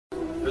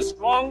The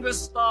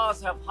strongest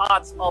stars have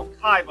hearts of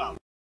Kyber.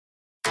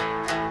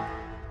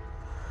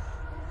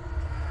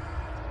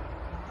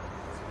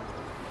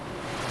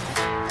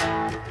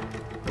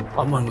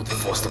 I'm one with the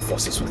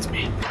force is with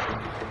me.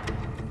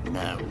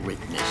 Now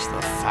witness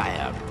the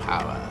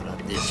firepower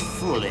of this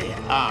fully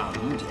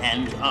armed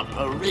and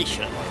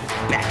operational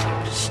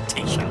battle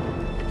station.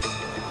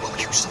 We'll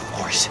use the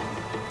force.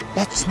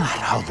 That's not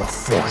how the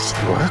force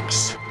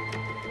works.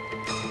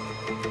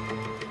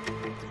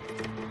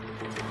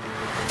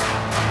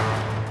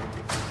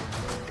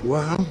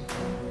 Well,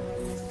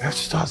 let's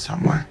start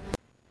somewhere.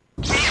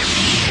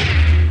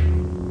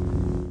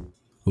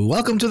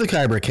 Welcome to the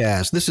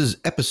Kybercast. This is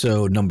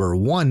episode number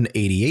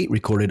 188,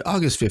 recorded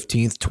August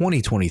 15th,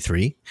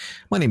 2023.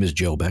 My name is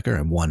Joe Becker.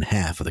 I'm one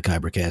half of the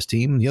Kybercast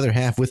team. The other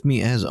half with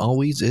me, as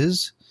always,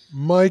 is...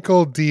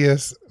 Michael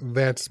Diaz.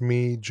 That's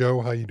me. Joe,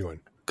 how you doing?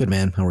 Good,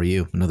 man. How are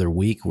you? Another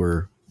week.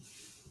 We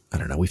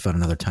found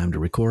another time to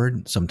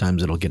record.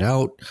 Sometimes it'll get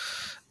out.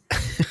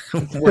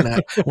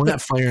 We're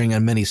not firing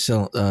on many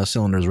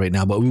cylinders right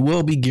now, but we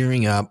will be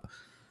gearing up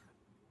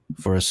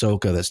for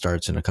AHSOKA that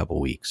starts in a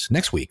couple weeks.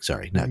 Next week,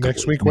 sorry.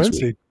 Next week,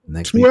 Wednesday.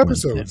 Next Two week,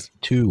 episodes. Wednesday.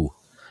 2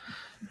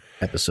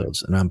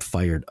 episodes, and I'm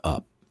fired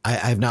up. I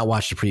have not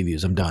watched the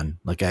previews. I'm done.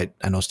 Like, I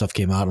know stuff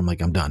came out. I'm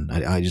like, I'm done.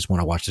 I just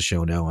want to watch the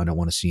show now. I don't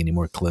want to see any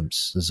more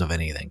glimpses of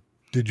anything.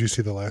 Did you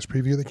see the last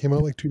preview that came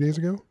out like 2 days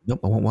ago? Nope,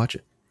 I won't watch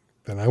it.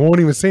 Then I won't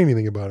even say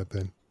anything about it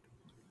then.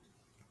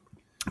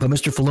 But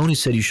Mr. Filoni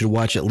said you should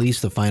watch at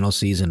least the final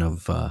season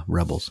of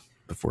Rebels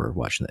before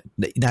watching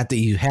that. Not that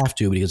you have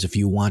to, because if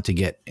you want to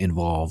get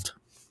involved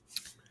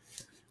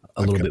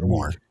a little bit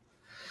more.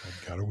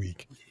 I've got a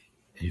week.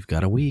 You've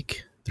got a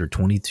week. They're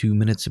 22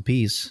 minutes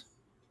apiece.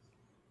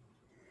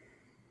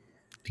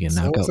 You can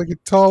knock Sounds out. like a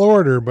tall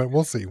order, but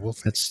we'll see.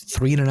 That's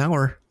 3 in an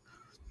hour.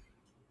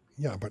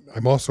 Yeah, but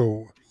I'm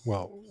also,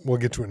 well, we'll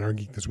get to it in our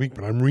geek this week,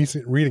 but I'm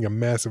reading a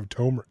massive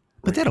tome.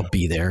 But that'll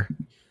be there.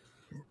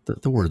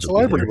 The words It's a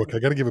will be library there. book. I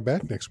got to give it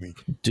back next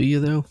week. Do you,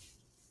 though?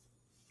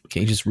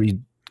 Can't you just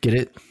get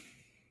it?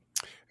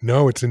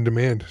 No, it's in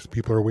demand.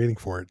 People are waiting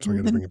for it, so I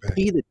got to bring it back.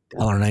 Pay the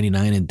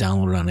 $1.99 and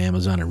download it on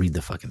Amazon and read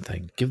the fucking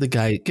thing. Give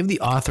the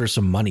author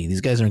some money. These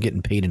guys aren't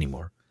getting paid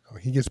anymore. Oh,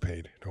 he gets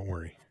paid. Don't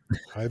worry.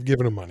 I've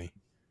given him money.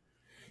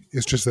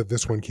 It's just that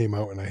this one came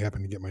out and I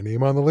happened to get my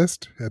name on the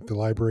list at the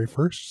library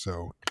first.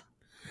 So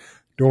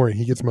don't worry.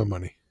 He gets my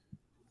money.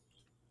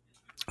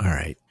 All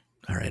right.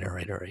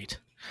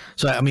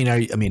 So, I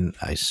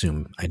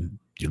assume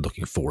you're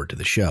looking forward to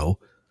the show.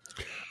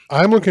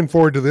 I'm looking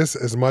forward to this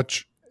as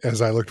much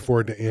as I looked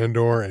forward to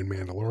Andor and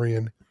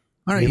Mandalorian.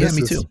 All right.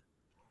 Me too.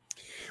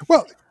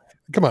 Well,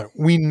 come on.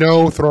 We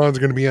know Thrawn's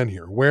going to be on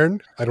here.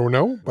 When? I don't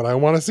know, but I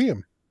want to see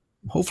him.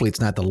 Hopefully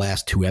it's not the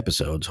last 2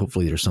 episodes.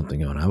 Hopefully there's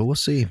something going on, but we'll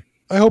see.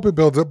 I hope it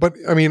builds up. But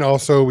I mean,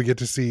 also we get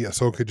to see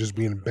Ahsoka just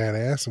being a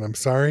badass. And I'm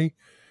sorry.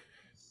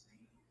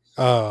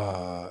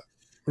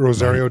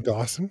 Rosario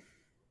Dawson.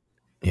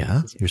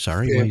 Yeah. You're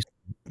sorry? Yeah.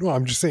 No,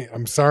 I'm just saying,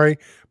 I'm sorry,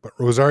 but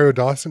Rosario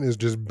Dawson is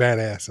just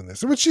badass in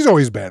this. But she's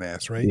always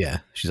badass, right? Yeah.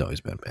 She's always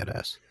been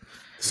badass.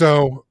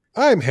 So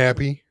I'm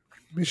happy.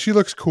 She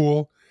looks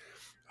cool.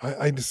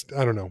 I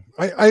don't know.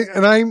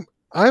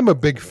 I'm a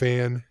big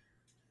fan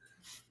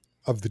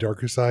of the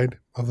darker side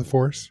of the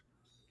Force.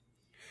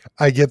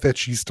 I get that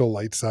she's still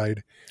light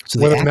side. So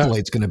the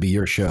Acolyte's going to be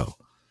your show.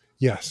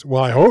 Yes.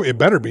 Well, I hope it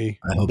better be.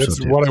 I hope that's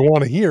so too. what I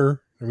want to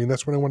hear. I mean,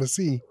 that's what I want to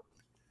see.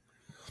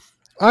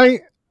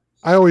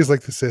 I always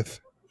like the Sith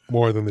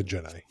more than the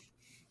Jedi.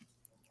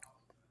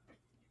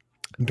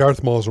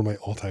 Darth Maul's one of my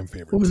all-time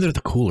favorites. Well, they're the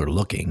cooler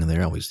looking, and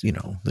they're always, they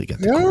get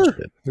the They cool are.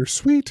 shit. They're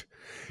sweet.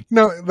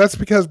 That's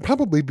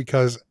probably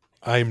because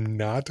I'm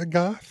not a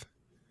goth,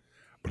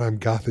 but I'm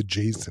goth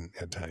adjacent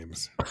at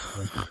times.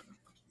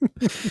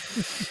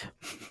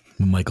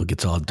 Michael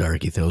gets all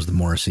dark. He throws the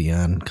Morrissey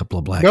on, a couple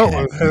of black No,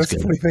 hats. that's the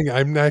funny thing.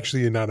 I'm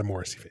actually not a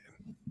Morrissey fan.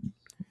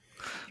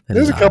 That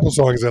There's is a couple odd.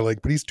 songs I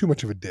like, but he's too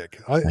much of a dick.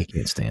 I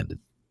can't stand it.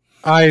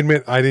 I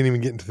admit I didn't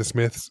even get into the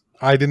Smiths.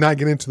 I did not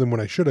get into them when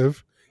I should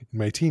have in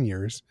my teen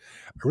years.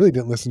 I really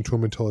didn't listen to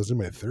them until I was in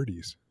my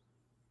 30s.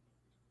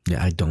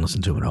 Yeah, I don't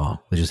listen to him at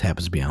all. It just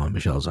happens to be on when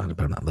Michelle's on it,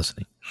 but I'm not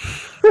listening.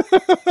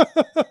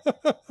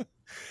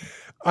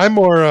 I'm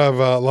more of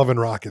a Love and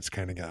Rockets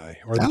kind of guy.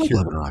 Or I the like Cure.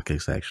 Love and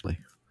Rockets, actually.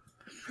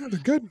 Yeah,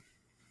 they're good.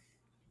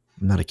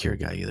 I'm not a Cure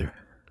guy either.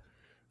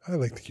 I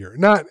like the Cure.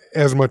 Not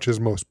as much as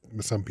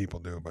some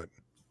people do, but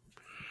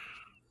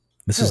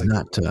This I is like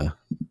not,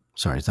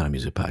 sorry, it's not a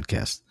music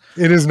podcast.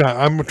 it is not.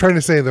 I'm trying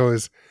to say, though,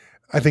 is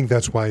I think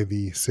that's why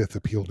the Sith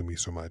appeal to me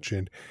so much.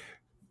 And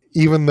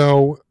even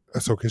though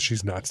Ahsoka,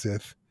 she's not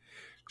Sith,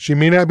 she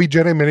may not be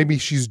Jedi, maybe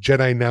she's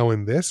Jedi now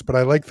in this, but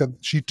I like that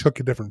she took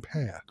a different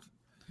path.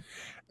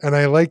 And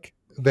I like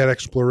that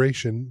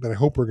exploration that I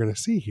hope we're going to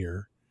see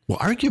here. Well,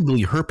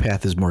 arguably her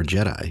path is more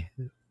Jedi.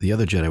 The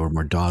other Jedi were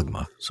more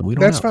dogma, so we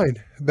don't That's know.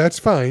 fine. That's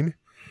fine.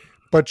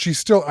 But she's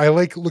still, I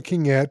like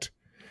looking at,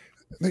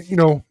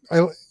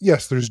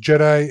 yes, there's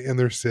Jedi and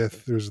there's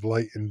Sith. There's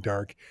light and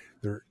dark.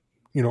 They're,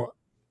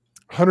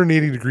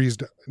 180 degrees,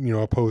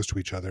 opposed to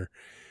each other.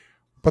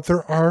 But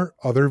there are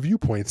other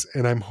viewpoints,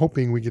 and I'm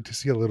hoping we get to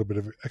see a little bit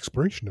of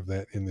exploration of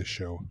that in this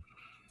show.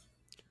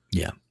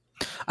 Yeah.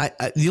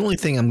 The only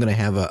thing I'm going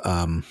to have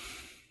a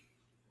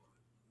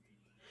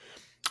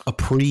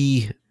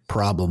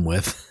pre-problem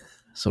with,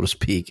 so to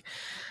speak,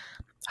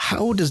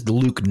 how does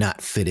Luke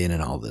not fit in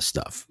all this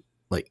stuff?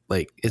 Like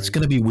it's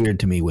going to be weird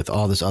to me with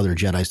all this other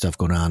Jedi stuff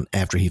going on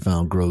after he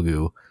found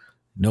Grogu,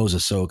 knows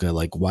Ahsoka.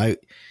 Like, why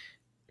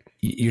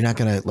you're not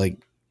going to like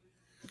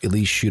at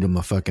least shoot him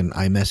a fucking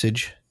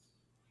iMessage?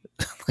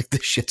 Like,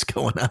 this shit's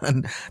going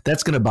on.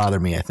 That's going to bother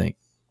me, I think.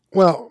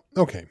 Well,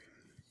 okay.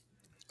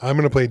 I'm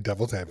going to play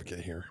devil's advocate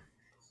here.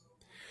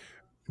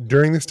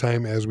 During this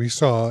time, as we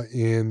saw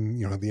in,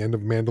 the end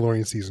of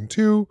Mandalorian season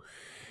 2,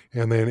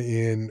 and then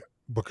in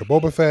Book of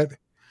Boba Fett,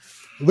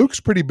 Luke's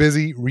pretty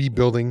busy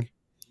rebuilding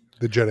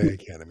the Jedi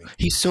Academy.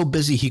 He's so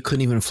busy he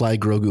couldn't even fly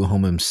Grogu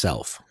home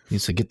himself. He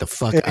said, "Get the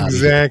fuck out of here."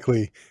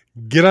 Exactly.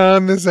 Get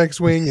on this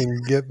X-Wing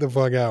and get the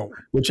fuck out.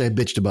 Which I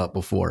bitched about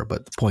before,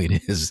 but the point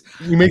is...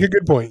 You make a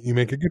good point.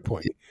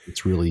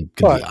 It's really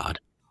going to be odd.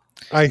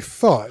 I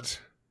thought,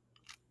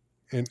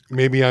 and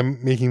maybe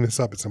I'm making this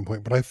up at some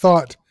point, but I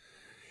thought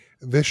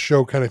this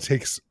show kind of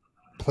takes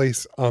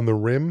place on the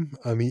rim,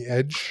 on the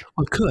edge.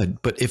 Well, it could,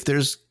 but if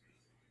there's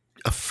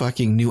a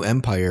fucking new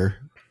empire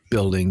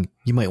building,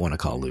 you might want to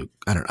call Luke.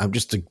 I don't know. I'm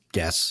just a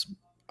guess.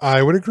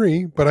 I would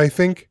agree, but I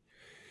think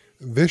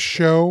this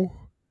show...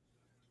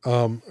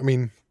 I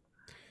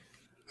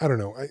don't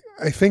know.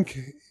 I think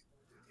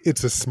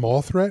it's a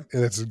small threat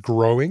and it's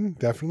growing,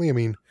 definitely. I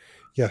mean,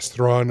 yes,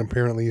 Thrawn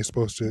apparently is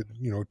supposed to,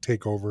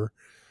 take over.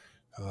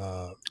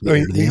 The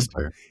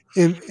Empire.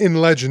 In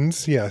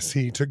Legends, yes,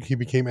 he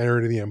became heir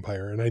to the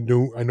Empire, and I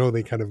know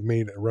they kind of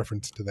made a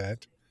reference to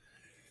that.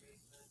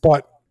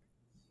 But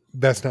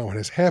that's not what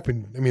has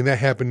happened. I mean, that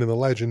happened in the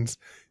Legends.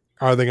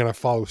 Are they going to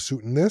follow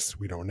suit in this?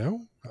 We don't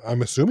know.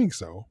 I'm assuming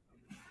so.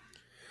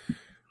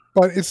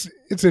 But it's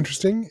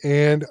interesting,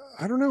 and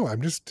I don't know. I'm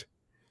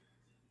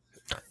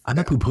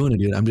not poo-pooing it,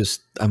 dude.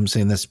 I'm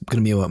saying that's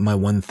going to be my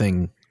one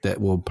thing that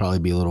we'll probably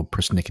be a little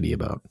persnickety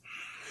about.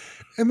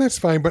 And that's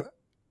fine. But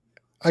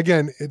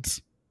again,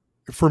 it's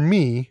for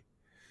me,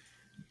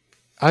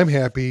 I'm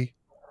happy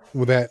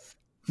with that.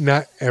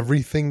 Not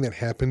everything that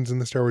happens in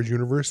the Star Wars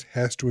universe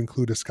has to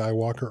include a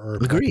Skywalker or a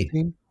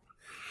Palpatine.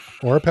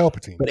 Or a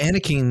Palpatine. But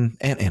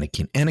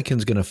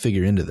Anakin's going to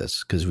figure into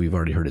this because we've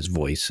already heard his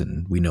voice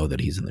and we know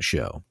that he's in the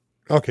show.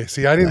 Okay,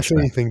 see, I didn't say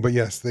anything, but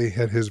yes, they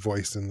had his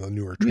voice in the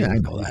newer trailer. Yeah, I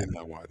know that. I did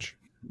not watch.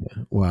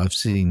 Yeah. Well,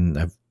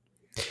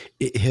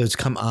 it has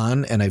come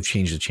on, and I've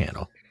changed the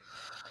channel.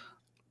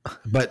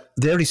 But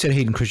they already said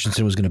Hayden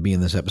Christensen was going to be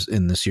in this episode,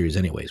 in this series,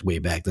 anyways, way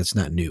back. That's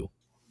not new.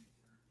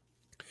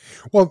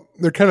 Well,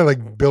 they're kind of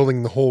like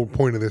building the whole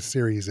point of this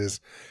series is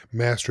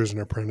masters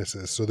and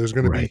apprentices. So there's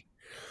going to be,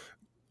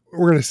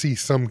 we're going to see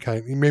some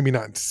kind, maybe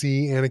not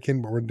see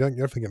Anakin, but we're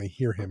definitely going to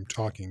hear him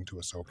talking to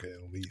Ahsoka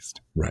at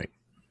least. Right.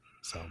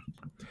 So,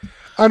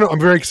 I don't know. I'm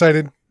very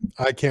excited.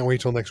 I can't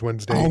wait till next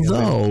Wednesday.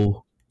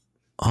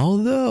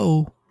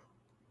 Although,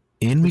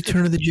 in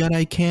Return of the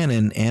Jedi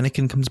canon,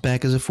 Anakin comes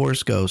back as a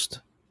Force ghost.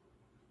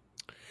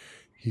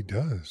 He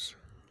does.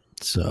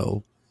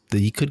 So,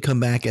 he could come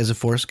back as a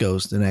Force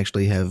ghost and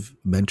actually have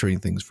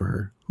mentoring things for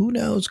her. Who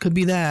knows? Could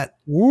be that.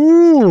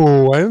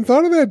 Ooh, I hadn't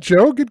thought of that,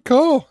 Joe. Good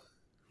call.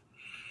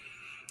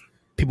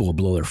 People will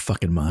blow their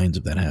fucking minds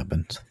if that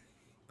happens.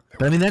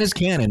 But I mean, that is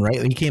canon,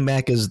 right? He came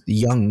back as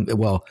young.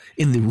 Well,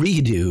 in the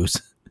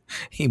redos,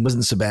 he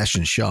wasn't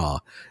Sebastian Shaw.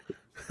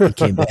 He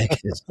came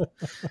back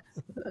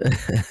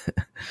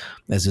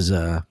as his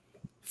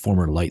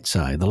former light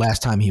side. The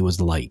last time he was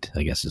the light,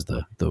 I guess, is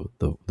the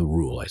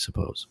rule, I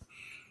suppose.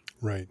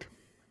 Right.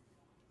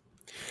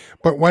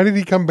 But why did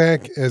he come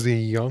back as a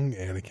young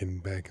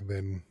Anakin back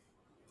then?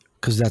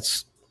 Because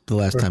that's the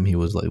last time he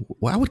was like.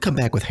 Well, I would come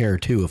back with hair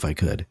too if I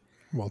could.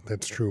 Well,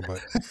 that's true,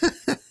 but.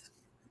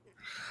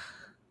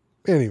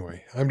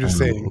 Anyway, I'm just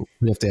saying.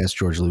 We have to ask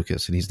George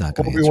Lucas, and he's not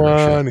going to answer.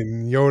 Obi-Wan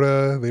and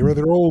Yoda, they were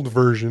their old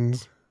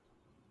versions.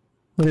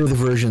 Well, they were the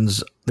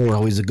versions. They were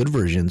always a good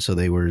version, so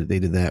they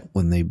did that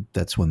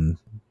that's when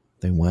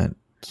they went.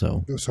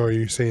 So are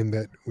you saying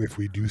that if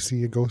we do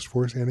see a Ghost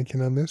Force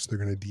Anakin on this, they're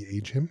going to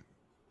de-age him?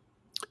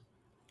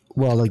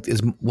 Well,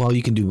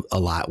 you can do a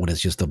lot when it's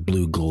just a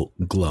blue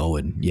glow,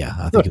 and yeah,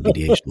 I think he'll be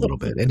de-aged a little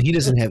bit, and he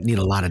doesn't need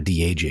a lot of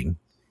de-aging.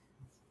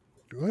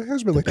 Well, it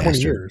has been like 20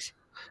 years.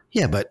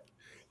 Yeah, but.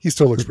 He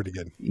still looks pretty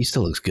good. He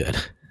still looks good.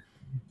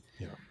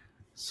 Yeah.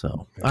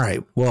 So, all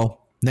right.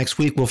 Well, next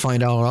week we'll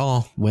find out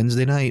all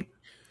Wednesday night.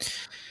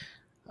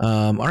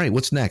 All right.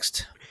 What's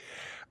next?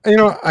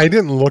 I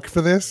didn't look for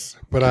this,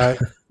 but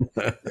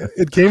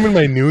it came in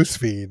my news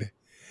feed,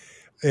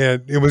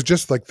 and it was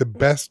just like the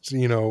best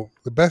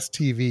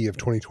TV of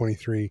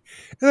 2023.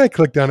 And I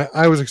clicked on it.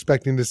 I was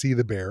expecting to see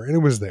The Bear, and it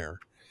was there.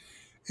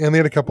 And they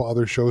had a couple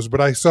other shows,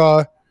 but I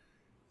saw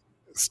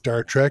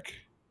Star Trek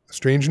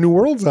Strange New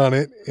Worlds on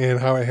it and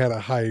how it had a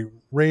high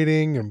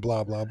rating and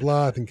blah, blah,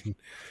 blah. I think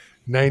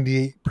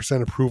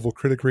 98% approval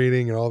critic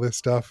rating and all this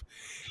stuff.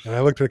 And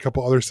I looked at a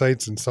couple other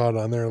sites and saw it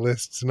on their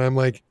lists. And I'm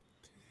like,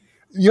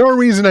 The only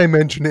reason I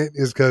mention it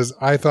is because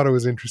I thought it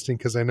was interesting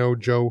because I know,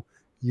 Joe,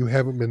 you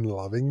haven't been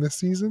loving this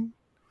season.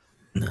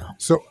 No.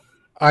 So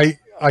I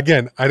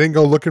didn't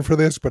go looking for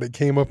this, but it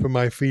came up in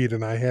my feed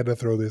and I had to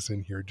throw this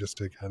in here just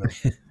to kind of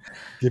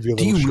give you a little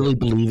Do you shit. really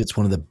believe it's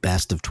one of the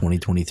best of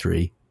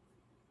 2023?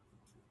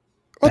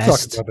 We'll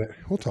Best? talk about it.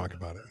 We'll talk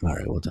about it. All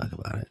right, we'll talk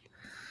about it.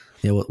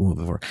 Yeah, we'll move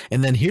forward.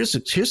 And then here's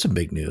some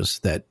big news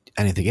that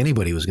I didn't think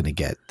anybody was going to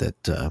get,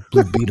 that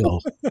Blue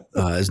Beetle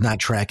is not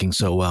tracking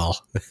so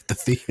well at the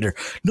theater.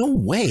 No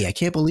way. I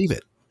can't believe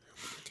it.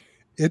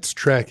 It's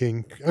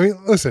tracking. I mean,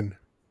 listen,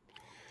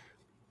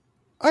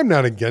 I'm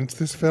not against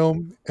this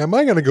film. Am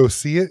I going to go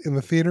see it in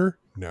the theater?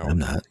 No. I'm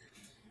not.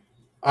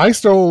 I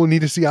still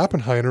need to see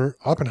Oppenheimer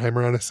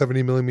on a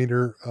 70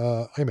 millimeter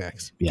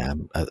IMAX. Yeah,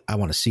 I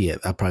want to see it.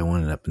 I probably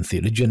want it up in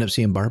theater. Did you end up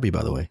seeing Barbie,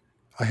 by the way?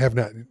 I have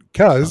not,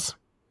 because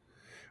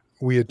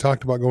we had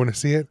talked about going to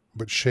see it,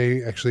 but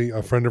Shay, actually,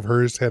 a friend of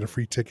hers, had a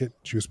free ticket.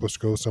 She was supposed to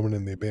go with someone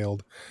and they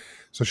bailed.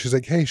 So she's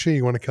like, hey, Shay,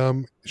 you want to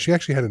come? She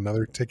actually had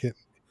another ticket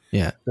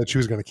that she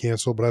was going to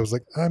cancel, but I was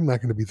like, I'm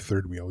not going to be the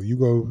third wheel. You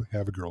go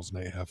have a girls'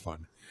 night, have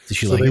fun. Did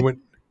she like it?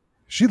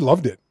 She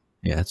loved it.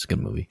 Yeah, it's a good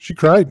movie. She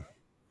cried.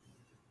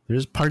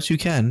 There's parts you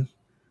can.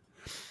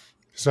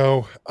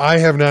 So I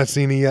have not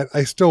seen it yet.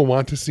 I still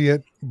want to see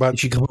it, but Did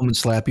she come home and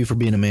slap you for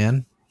being a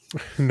man?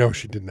 no,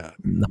 she did not.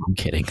 No, I'm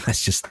kidding. I'm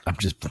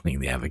just playing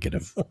the advocate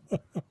of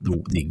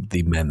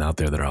the men out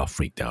there that are all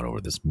freaked out over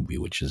this movie,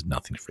 which is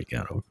nothing to freak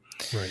out over.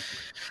 Right.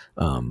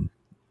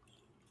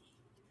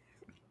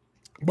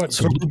 But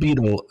So Blue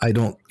Beetle, I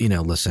don't,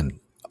 listen,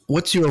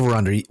 what's your over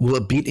under? Will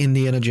it beat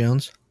Indiana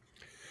Jones?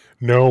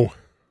 no.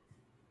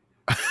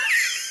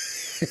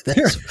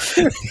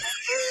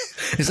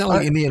 It's not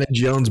like Indiana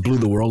Jones blew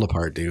the world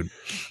apart, dude.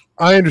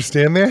 I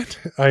understand that.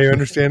 I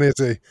understand it's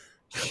a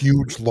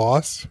huge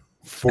loss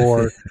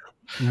for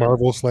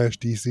Marvel /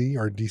 DC,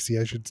 or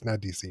DC, it's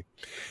not DC.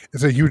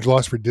 It's a huge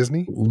loss for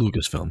Disney.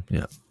 Lucasfilm,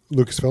 yeah.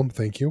 Lucasfilm,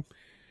 thank you.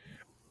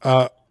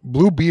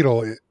 Blue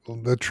Beetle,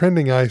 the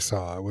trending I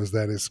saw was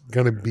that it's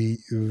going to be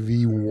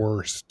the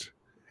worst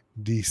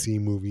DC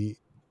movie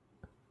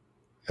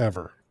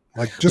ever.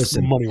 Like, just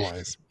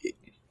money-wise.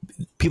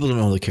 People don't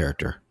know the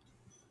character.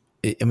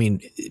 I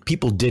mean,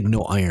 people did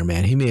know Iron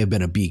Man. He may have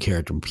been a B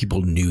character, but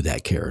people knew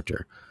that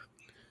character.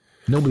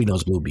 Nobody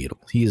knows Blue Beetle.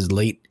 He is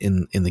late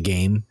in the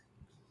game.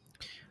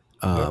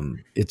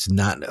 It's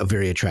not a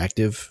very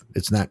attractive.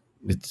 It's not.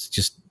 It's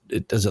just.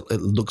 It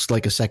looks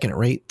like a second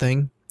rate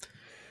thing.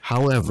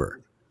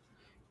 However,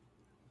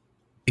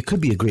 it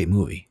could be a great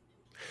movie.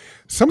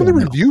 Some of the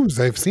reviews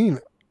I've seen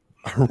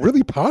are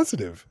really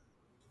positive.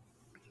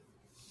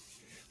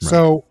 Right.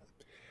 So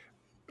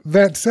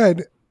that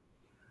said,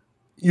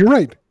 you're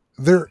right.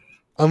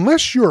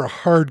 Unless you're a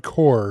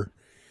hardcore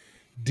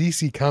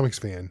DC Comics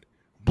fan,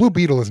 Blue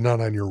Beetle is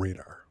not on your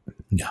radar.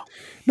 No.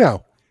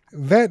 Now,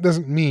 that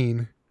doesn't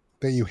mean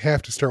that you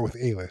have to start with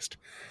A-list.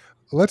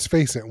 Let's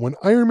face it, when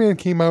Iron Man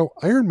came out,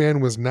 Iron Man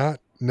was not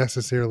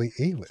necessarily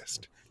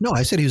A-list. No,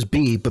 I said he was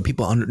B, but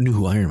people knew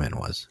who Iron Man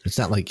was. It's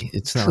not like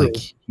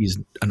he's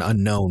an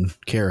unknown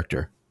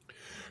character.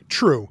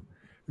 True.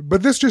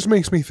 But this just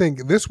makes me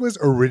think this was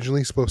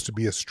originally supposed to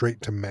be a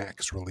straight to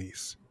Max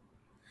release.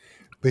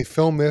 They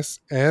filmed this,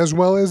 as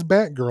well as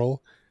Batgirl,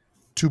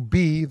 to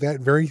be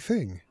that very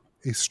thing,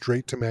 a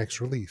straight to Max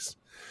release.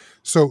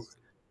 So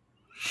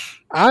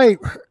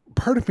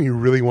part of me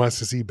really wants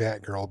to see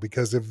Batgirl,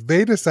 because if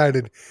they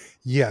decided,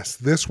 yes,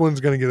 this one's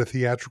going to get a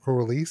theatrical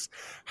release,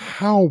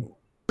 how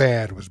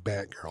bad was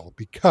Batgirl?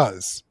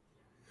 Because,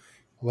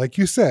 like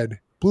you said,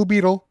 Blue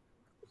Beetle,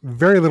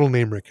 very little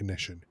name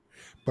recognition.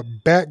 But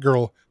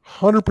Batgirl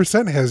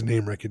 100% has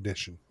name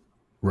recognition.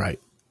 Right.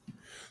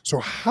 So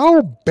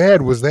how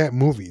bad was that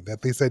movie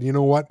that they said, you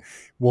know what,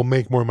 we'll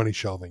make more money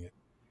shelving it?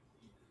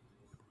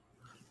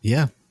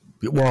 Yeah.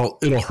 Well,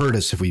 it'll hurt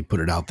us if we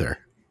put it out there.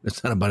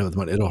 It's not about it with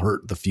money. It'll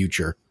hurt the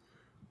future.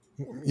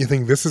 You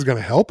think this is going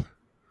to help?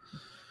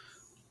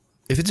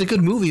 If it's a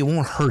good movie, it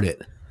won't hurt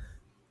it.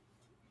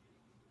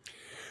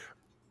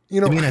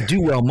 I mean, I do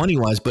well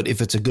money-wise, but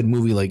if it's a good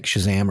movie like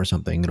Shazam or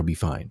something, it'll be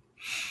fine.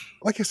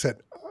 Like I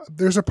said,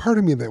 there's a part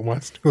of me that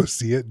wants to go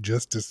see it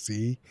just to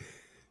see,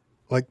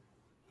 like,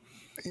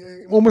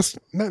 almost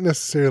not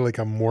necessarily like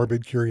a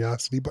morbid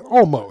curiosity, but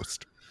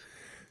almost.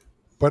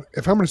 But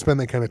if I'm going to spend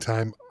that kind of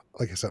time,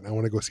 like I said, I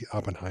want to go see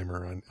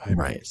Oppenheimer on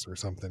IMAX or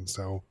something.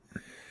 So,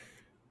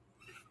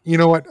 you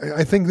know what?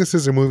 I think this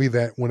is a movie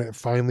that when it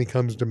finally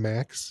comes to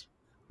Max,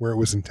 where it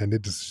was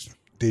intended to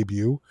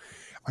debut,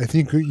 I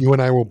think you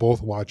and I will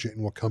both watch it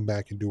and we'll come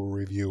back and do a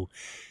review.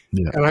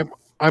 Yeah. And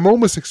I'm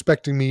almost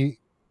expecting me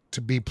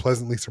to be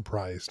pleasantly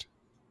surprised.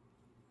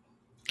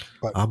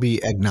 But I'll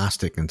be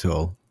agnostic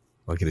until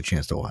I'll get a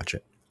chance to watch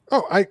it.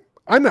 Oh,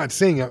 I'm not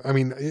saying, I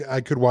mean,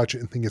 I could watch it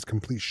and think it's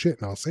complete shit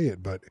and I'll say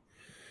it, but.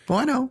 Well,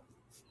 I know.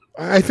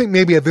 I think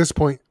maybe at this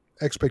point,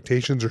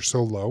 expectations are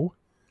so low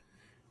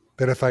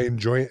that if I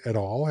enjoy it at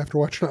all after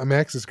watching it on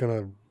Max, it's going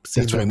to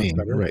seem That's what I mean.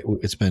 better. Right.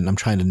 I'm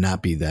trying to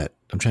not be that.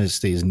 I'm trying to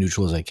stay as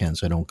neutral as I can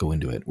so I don't go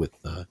into it with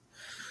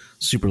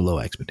super low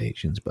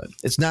expectations, but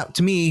it's not,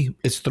 to me,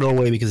 it's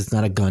throwaway because it's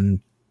not a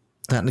gun,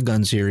 not in the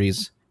gun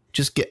series.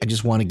 I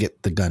just want to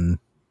get the gun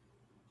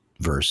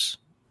verse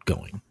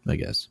going, I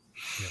guess.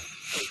 Yeah.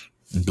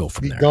 And go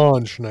from there. Be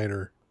gone,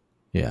 Schneider.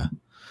 Yeah.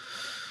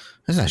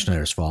 That's not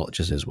Schneider's fault. It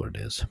just is what it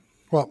is.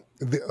 Well,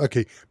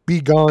 okay.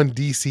 Be gone,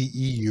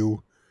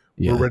 DCEU.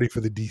 Yeah. We're ready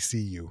for the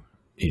DCU.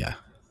 Yeah.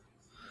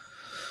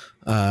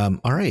 All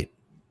right.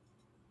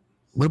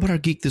 What about our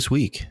geek this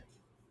week?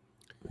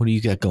 What do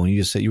you got going?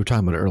 You just said you were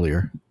talking about it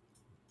earlier.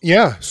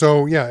 Yeah.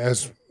 So, yeah,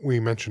 as we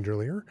mentioned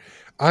earlier,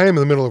 I am in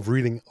the middle of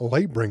reading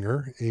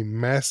Lightbringer, a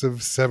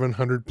massive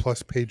 700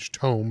 plus page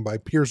tome by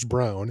Pierce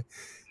Brown,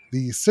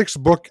 the sixth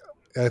book,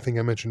 I think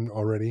I mentioned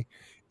already,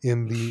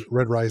 in the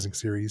Red Rising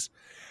series.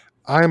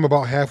 I am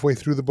about halfway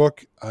through the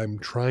book. I'm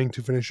trying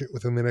to finish it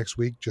within the next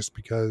week just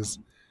because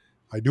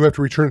I do have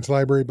to return it to the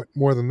library. But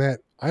more than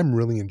that, I'm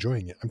really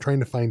enjoying it. I'm trying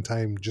to find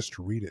time just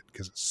to read it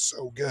because it's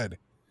so good.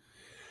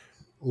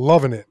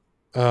 Loving it.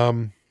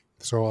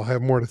 So I'll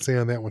have more to say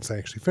on that once I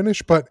actually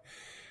finish. But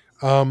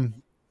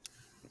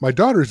my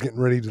daughter's getting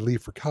ready to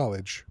leave for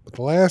college. But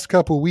the last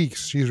couple of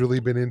weeks, she's really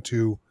been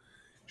into,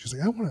 she's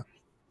like, I want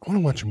to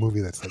watch a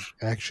movie that's like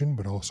action,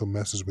 but also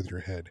messes with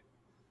your head.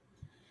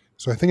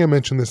 So I think I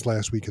mentioned this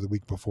last week or the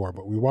week before,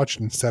 but we watched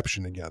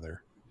Inception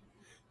together.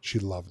 She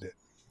loved it.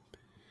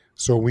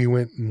 So we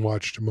went and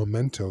watched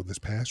Memento this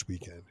past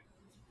weekend.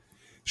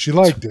 She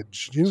liked it.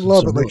 She didn't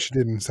love it like she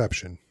did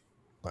Inception.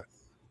 But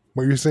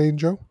what you're saying,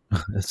 Joe?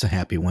 That's a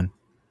happy one.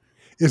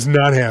 It's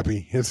not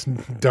happy. It's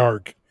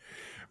dark.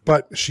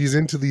 But she's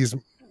into these,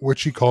 what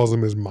she calls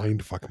them is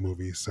mindfuck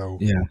movies. So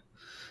yeah.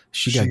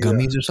 She got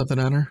gummies or something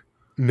on her?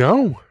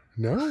 No.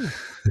 Do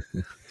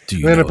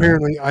you then know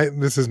apparently,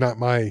 this is not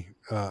my...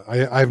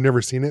 I've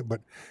never seen it,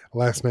 but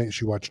last night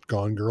she watched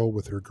Gone Girl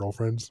with her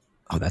girlfriends.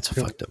 Oh, that's a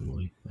fucked up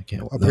movie. I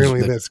can't.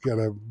 Apparently, that's got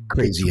a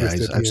crazy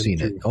eyes. I've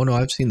seen it. Oh no,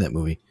 I've seen that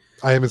movie.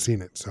 I haven't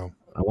seen it, so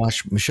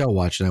Michelle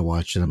watched it. I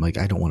watched it. I'm like,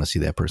 I don't want to see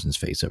that person's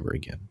face ever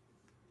again.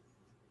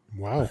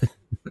 Wow,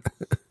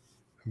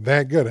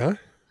 that good, huh?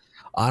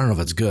 I don't know if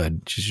it's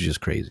good. She's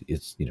just crazy.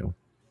 It's it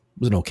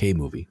was an okay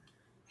movie.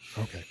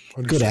 Okay,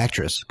 understood. Good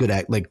actress,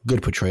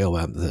 good portrayal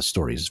of the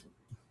stories,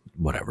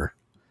 whatever.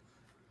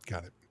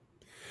 Got it.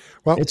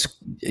 Well,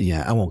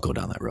 I won't go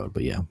down that road,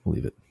 but yeah, we'll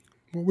leave it.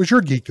 What was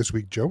your geek this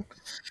week, Joe?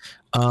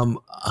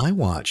 I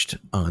watched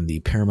on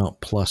the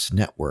Paramount Plus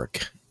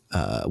network.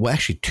 Well,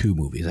 actually, two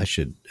movies. I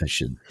should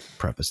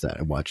preface that.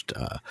 I watched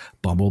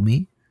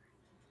Bumblebee.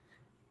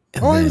 I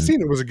haven't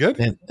seen it. Was it good?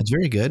 And it's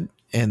very good.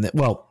 And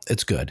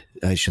it's good.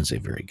 I shouldn't say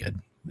very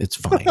good. It's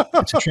fine.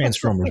 It's a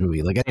Transformers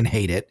movie. Like, I didn't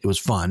hate it. It was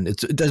fun. It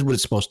does what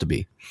it's supposed to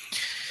be.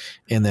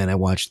 And then I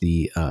watched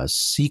the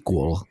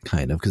sequel,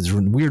 kind of, because they're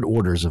in weird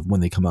orders of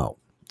when they come out.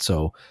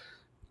 So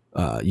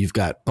you've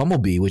got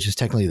Bumblebee, which is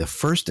technically the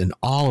first in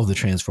all of the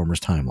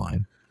Transformers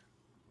timeline.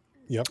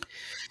 Yep.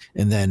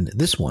 And then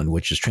this one,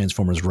 which is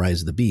Transformers Rise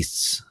of the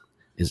Beasts,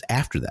 is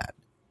after that.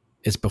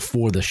 It's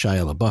before the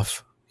Shia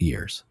LaBeouf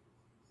years.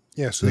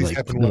 Yeah, so these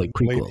happened late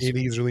prequels.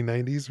 80s, early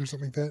 90s or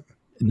something like that?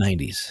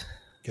 90s.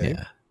 Okay.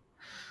 Yeah.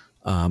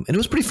 And it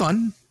was pretty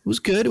fun. It was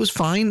good. It was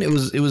fine.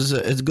 It's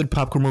a good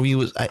popcorn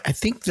movie. I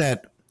think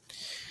that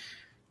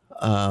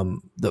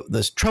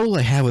the trouble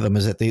I have with them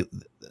is that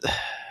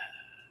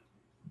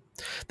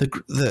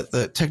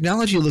the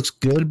technology looks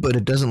good, but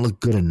it doesn't look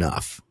good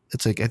enough.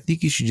 It's like, I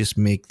think you should just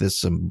make this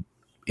some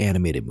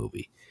animated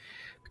movie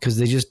because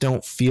they just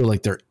don't feel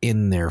like they're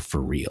in there for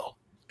real.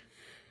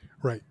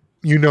 Right.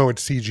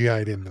 It's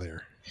CGI'd in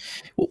there.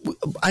 Well,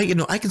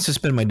 I can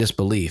suspend my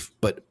disbelief,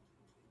 but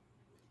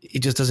it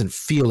just doesn't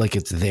feel like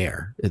it's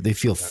there. They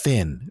feel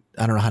thin.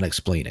 I don't know how to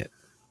explain it.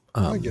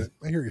 I get it.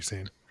 I hear what you're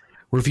saying.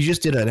 Where if you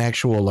just did an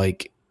actual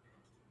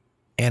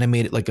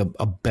animated, like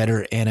a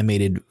better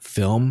animated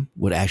film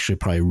would actually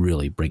probably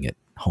really bring it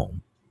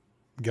home.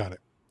 Got it.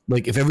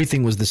 Like if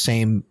everything was the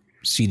same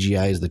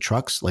CGI as the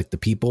trucks, like the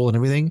people and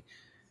everything,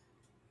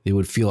 they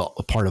would feel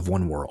a part of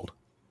one world.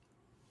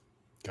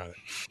 Got it.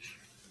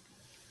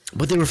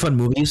 But they were fun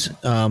movies.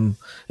 At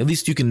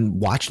least you can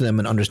watch them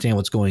and understand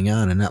what's going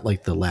on, and not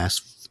like the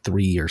last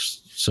 3 or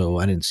so.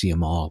 I didn't see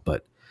them all,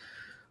 but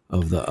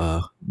of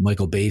the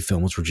Michael Bay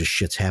films where just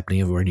shit's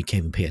happening everywhere and you can't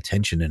even pay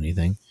attention to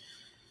anything.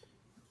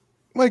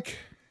 Like,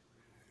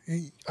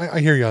 I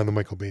hear you on the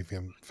Michael Bay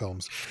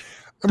films.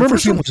 I remember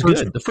seeing the first one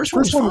was good. The first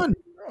one was fun.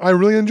 I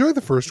really enjoyed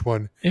the first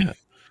one. Yeah.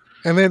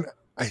 And then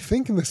I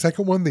think in the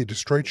second one they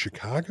destroyed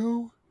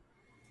Chicago.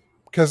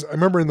 Because I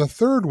remember in the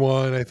third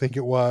one, I think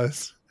it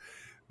was,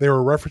 they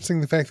were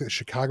referencing the fact that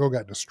Chicago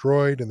got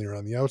destroyed and they were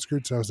on the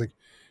outskirts. And I was like,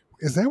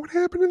 is that what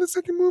happened in the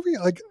second movie?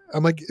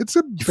 I'm like, it's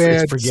a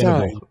bad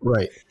sign.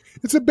 Right.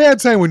 It's a bad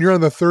sign when you're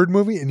on the third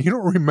movie and you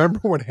don't remember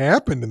what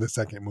happened in the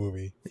second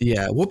movie.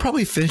 Yeah, we'll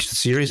probably finish the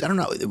series. I don't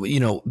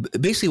know.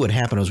 Basically what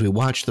happened was we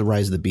watched The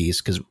Rise of the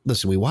Beast because,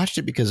 listen, we watched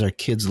it because our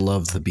kids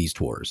loved the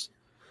Beast Wars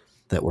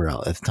that were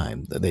out at the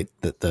time.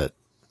 The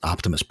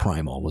Optimus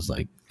Primal was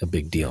like a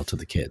big deal to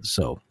the kids.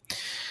 So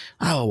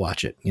I'll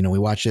watch it. We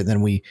watched it, and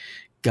then we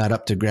got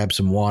up to grab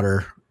some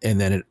water, and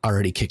then it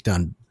already kicked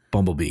on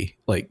Bumblebee.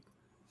 Like,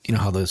 you know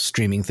how the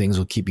streaming things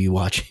will keep you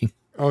watching.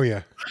 Oh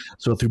yeah.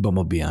 So through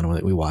Bumblebee on,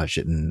 we watched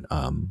it, and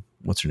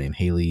what's her name?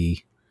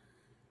 Haley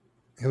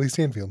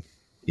Stanfield.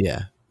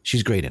 Yeah,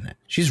 she's great in it.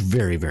 She's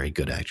very, very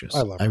good actress.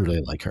 I love her. I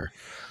really like her.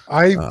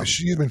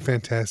 She's been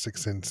fantastic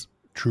since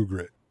True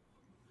Grit.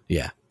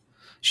 Yeah.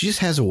 She just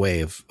has a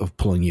way of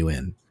pulling you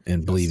in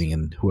and believing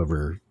in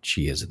whoever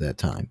she is at that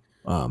time.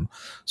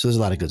 So there's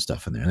a lot of good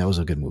stuff in there, and that was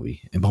a good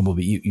movie. And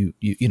Bumblebee,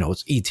 you know,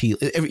 it's E.T.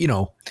 You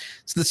know,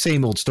 it's the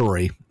same old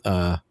story.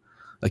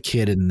 A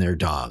kid and their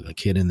dog, a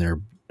kid and their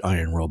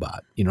iron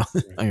robot, you know,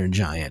 iron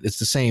giant. It's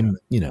the same,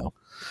 you know,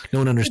 no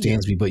one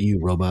understands me but you,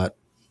 robot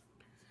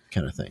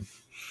kind of thing.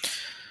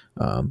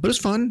 But it's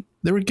fun.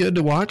 They were good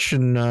to watch,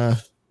 and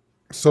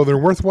so they're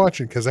worth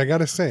watching because I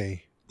gotta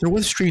say they're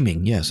worth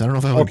streaming. Yes, I don't know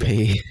if I would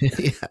pay.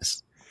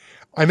 Yes,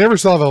 I never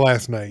saw the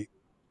last night,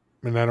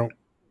 and I don't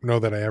know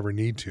that I ever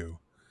need to,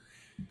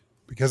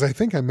 because I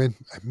think I made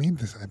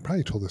this. I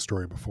probably told this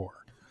story before.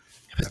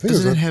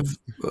 Doesn't it have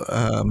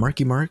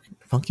Marky Mark,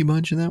 Funky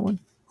Bunch in that one?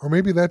 Or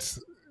maybe is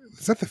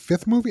that the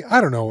fifth movie?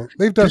 I don't know.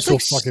 They've done so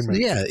fucking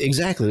many. Yeah,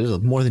 exactly. There's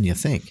more than you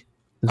think.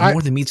 There's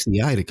more than meets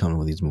the eye to come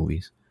with these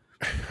movies.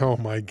 Oh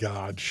my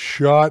God.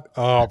 Shut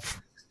up.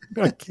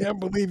 I can't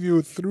believe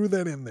you threw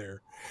that in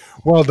there.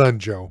 Well done,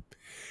 Joe.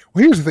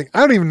 Well, here's the thing.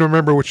 I don't even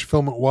remember which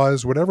film it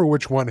was.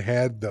 Which one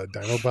had the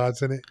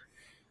Dinobots in it.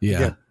 Yeah.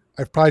 Again,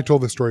 I've probably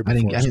told the story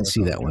before. I didn't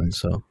see that one.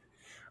 So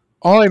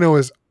all I know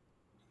is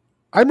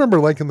I remember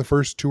liking the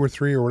first 2 or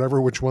 3 or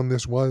whatever, which one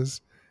this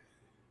was.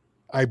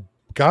 I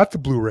got the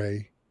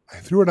Blu-ray. I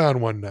threw it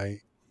on one night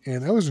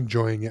and I was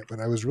enjoying it, but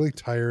I was really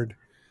tired.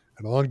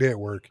 Had a long day at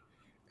work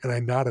and I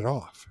nodded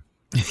off.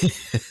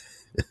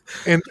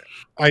 And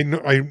I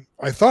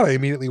thought I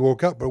immediately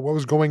woke up, but what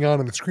was going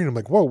on the screen? I'm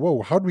like,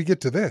 whoa, how'd we get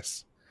to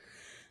this?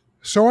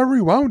 So I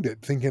rewound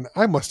it thinking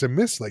I must have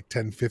missed like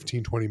 10,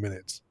 15, 20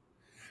 minutes.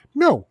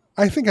 No,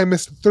 I think I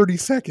missed 30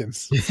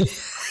 seconds.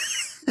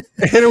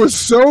 And it was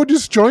so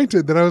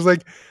disjointed that I was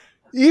like,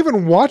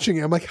 even watching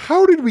it, I'm like,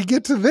 how did we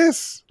get to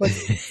this? Like,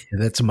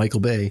 that's Michael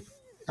Bay.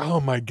 Oh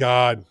my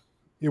God.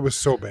 It was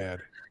so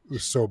bad. It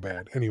was so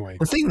bad. Anyway.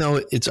 The thing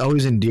though, it's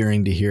always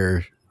endearing to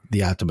hear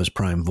the Optimus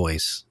Prime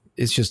voice.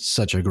 It's just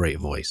such a great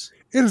voice.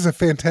 It is a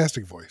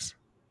fantastic voice.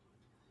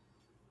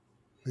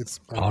 It's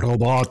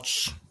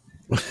Autobots.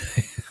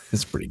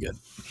 It's pretty good.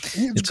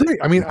 It's great.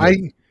 I mean,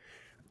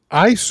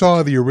 I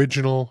saw the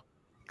original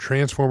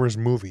Transformers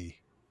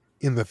movie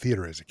in the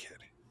theater as a kid.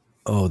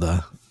 Oh,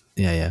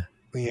 yeah.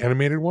 The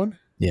animated one?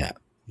 Yeah.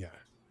 Yeah.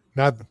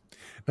 Not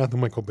the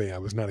Michael Bay. I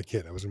was not a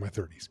kid. I was in my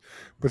 30s.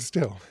 But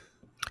still.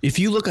 If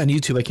you look on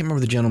YouTube, I can't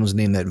remember the gentleman's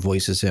name that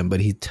voices him, but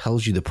he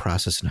tells you the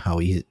process and how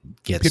he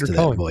gets to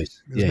that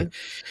voice. Yeah.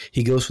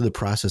 He goes through the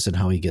process and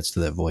how he gets to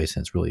that voice,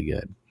 and it's really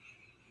good.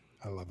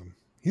 I love him.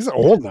 He's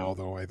old now,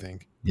 though, I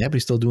think. Yeah, but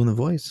he's still doing the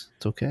voice.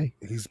 It's okay.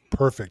 He's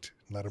perfect.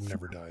 Let him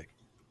never die.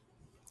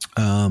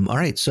 All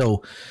right.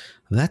 So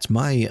that's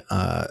my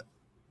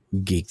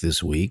geek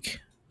this week.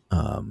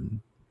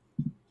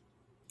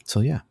 So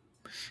yeah.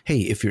 Hey,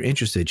 if you're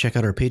interested, check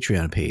out our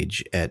Patreon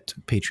page at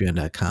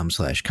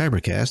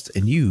patreon.com/Kybercast.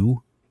 And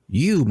you,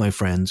 my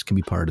friends, can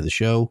be part of the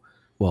show.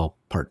 Well,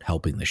 part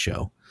helping the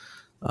show.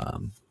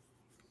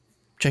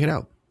 Check it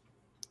out.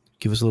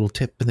 Give us a little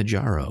tip in the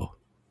jarro,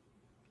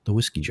 the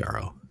whiskey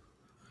jarro,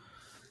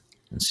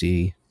 and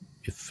see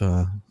if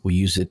we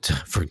use it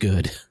for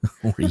good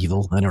or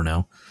evil. I don't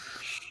know.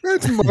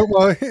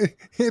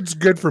 It's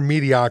good for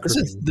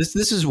mediocrity.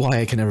 This is why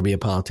I can never be a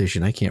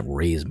politician. I can't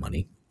raise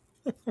money.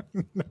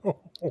 No,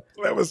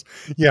 that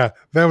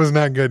was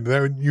not good.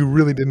 You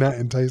really did not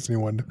entice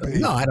anyone to pay.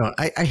 No, I don't.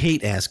 I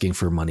hate asking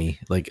for money.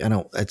 Like, I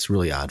don't. It's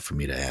really odd for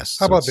me to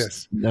ask. How about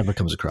this? Never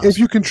comes across. If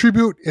you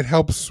contribute, it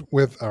helps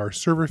with our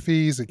server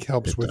fees. It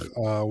helps with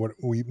what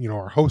we,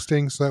 our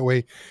hosting, so that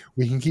way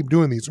we can keep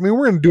doing these. I mean,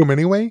 we're going to do them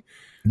anyway.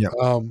 Yeah.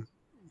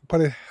 But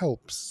it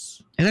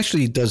helps. It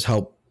actually does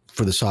help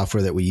for the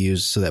software that we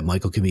use, so that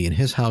Michael can be in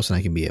his house and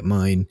I can be at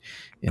mine,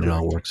 and it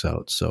all works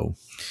out. So.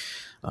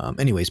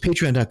 Anyways,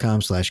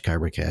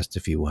 patreon.com/Kybercast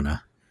if you want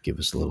to give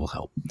us a little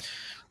help.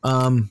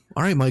 All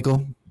right,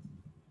 Michael.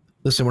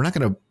 Listen,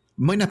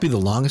 might not be the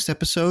longest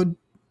episode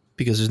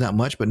because there's not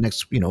much, but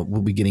next, we'll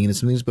be getting into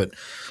some things. But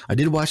I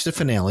did watch the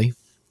finale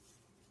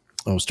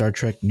of Star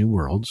Trek New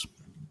Worlds.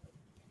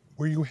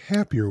 Were you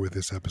happier with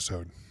this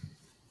episode?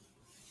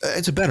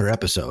 It's a better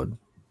episode.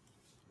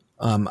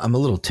 I'm a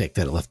little ticked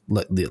that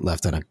it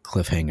left on a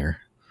cliffhanger.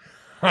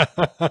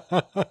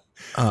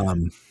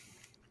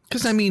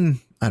 Because, I mean,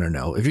 I don't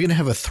know. If you're going to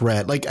have a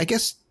threat, like, I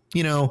guess,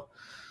 they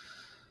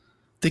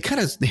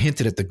kind of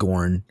hinted at the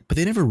Gorn, but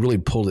they never really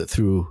pulled it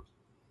through.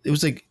 It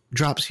was like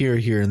drops here,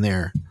 and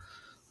there.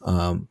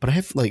 But I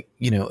have, like,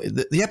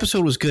 the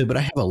episode was good, but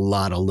I have a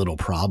lot of little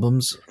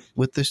problems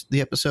with the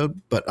episode,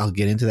 but I'll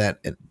get into that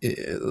a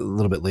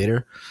little bit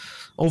later.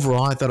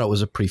 Overall, I thought it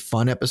was a pretty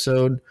fun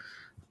episode.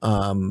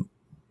 I'd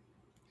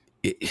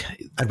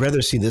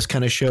rather see this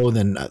kind of show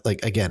than,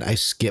 like, again, I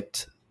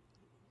skipped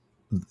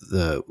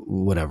the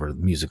whatever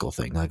musical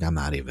thing. Like, I'm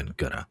not even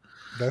gonna.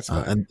 That's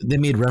fine. And they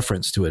made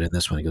reference to it in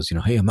this one. He goes,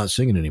 hey, I'm not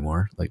singing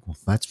anymore. Like, well,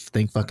 that's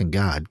thank fucking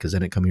God, because I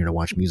didn't come here to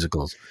watch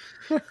musicals.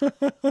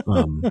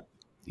 It'd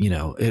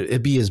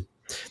be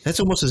that's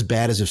almost as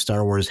bad as if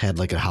Star Wars had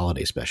like a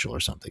holiday special or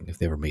something. If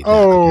they ever made that.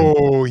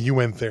 Oh, you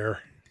went there.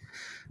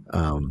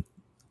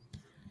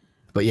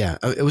 But yeah,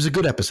 it was a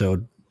good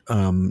episode.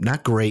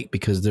 Not great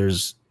because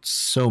there's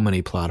so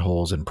many plot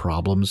holes and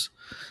problems.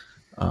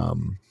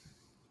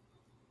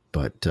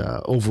 But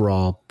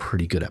overall,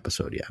 pretty good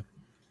episode. Yeah.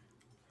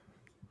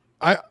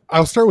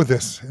 I'll start with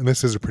this, and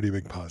this is a pretty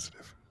big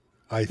positive,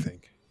 I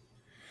think.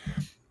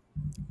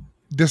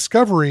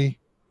 Discovery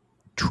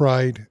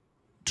tried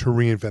to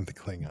reinvent the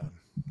Klingon.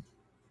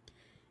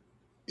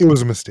 It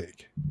was a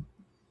mistake.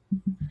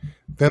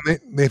 Then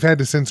they've had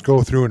to since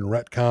go through and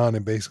retcon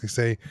and basically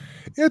say,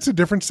 it's a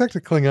different sect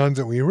of Klingons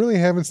that we really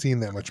haven't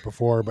seen that much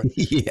before. But,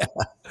 yeah,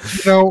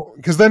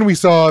 because then we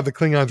saw the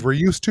Klingons we're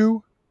used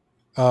to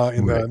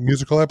in the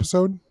musical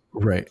episode.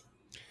 Right.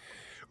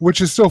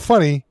 Which is so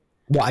funny.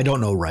 Well, I don't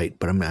know, right,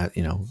 but I'm not,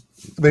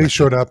 They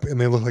showed up and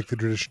they look like the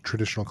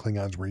traditional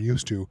Klingons we're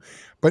used to.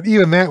 But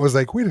even that was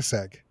like, wait a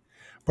sec.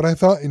 But I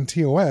thought in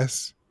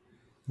TOS,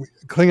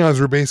 Klingons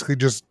were basically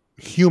just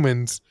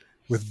humans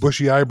with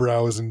bushy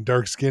eyebrows and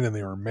dark skin, and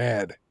they were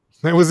mad.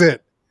 That was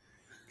it.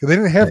 They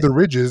didn't have the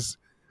ridges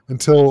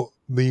until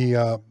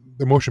the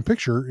motion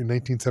picture in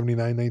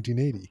 1979,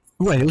 1980.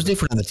 Right. It was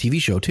different on the TV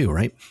show too,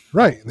 right?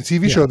 Right. The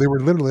TV show, they were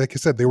literally, like I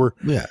said, they were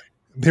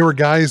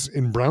guys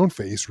in brown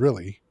face,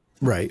 really.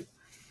 Right.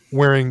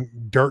 Wearing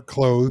dark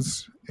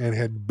clothes and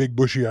had big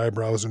bushy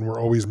eyebrows and were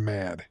always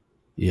mad.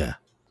 Yeah.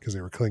 Because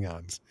they were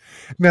Klingons.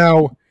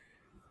 Now,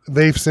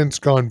 they've since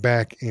gone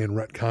back and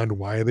retconned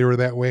why they were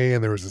that way,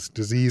 and there was this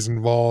disease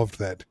involved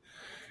that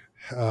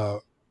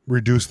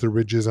reduced the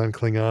ridges on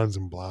Klingons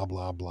and blah,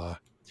 blah, blah.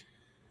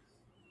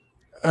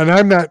 And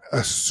I'm not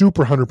a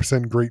super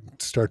 100% great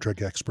Star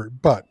Trek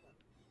expert, but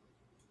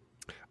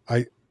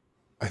I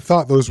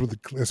thought those were,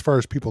 as far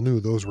as people knew,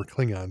 those were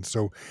Klingons.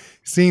 So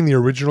seeing the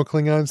original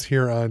Klingons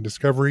here on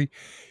Discovery,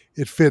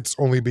 it fits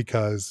only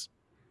because,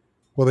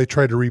 well, they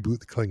tried to reboot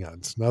the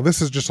Klingons. Now,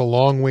 this is just a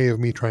long way of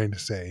me trying to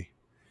say,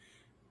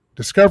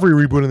 Discovery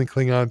rebooting the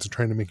Klingons and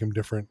trying to make them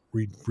different,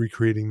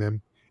 recreating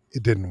them,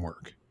 it didn't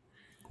work.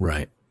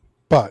 Right.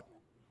 But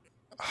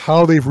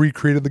how they've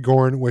recreated the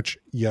Gorn, which,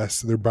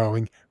 yes, they're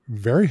borrowing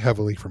very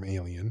heavily from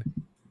Alien,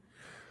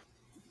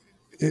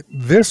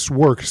 this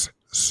works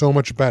so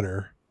much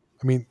better.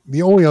 I mean,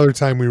 the only other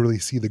time we really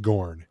see the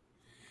Gorn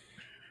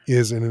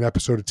is in an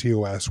episode of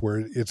TOS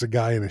where it's a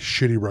guy in a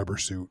shitty rubber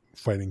suit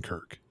fighting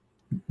Kirk.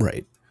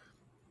 Right.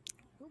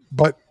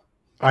 But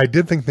I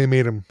did think they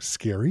made him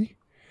scary.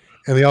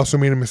 And they also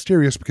made him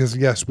mysterious because,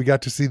 yes, we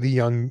got to see the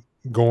young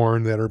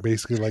Gorn that are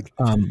basically like...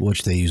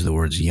 which they use the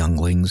words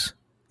younglings.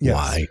 Yes.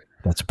 Why?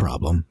 That's a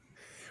problem.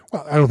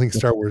 Well, I don't think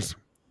Star Wars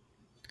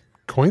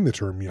coined the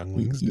term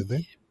younglings, did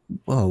they?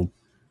 Well,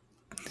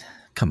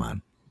 come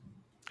on.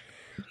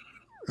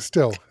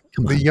 Still,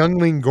 the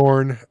youngling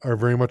Gorn are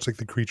very much like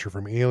the creature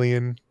from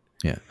Alien.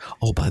 Yeah.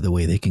 Oh, by the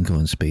way, they can go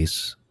in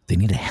space. They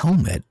need a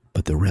helmet,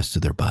 but the rest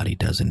of their body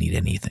doesn't need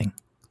anything.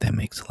 That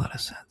makes a lot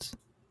of sense.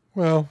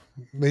 Well,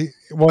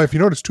 if you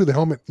notice too, the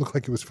helmet looked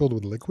like it was filled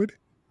with liquid.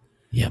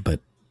 Yeah,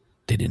 but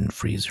they didn't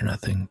freeze or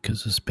nothing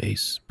because of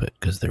space, but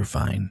because they're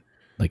fine.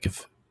 Like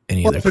if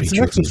any other creature... If it's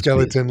an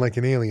exoskeleton like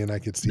an alien, I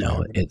could see that.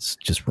 No, it's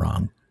just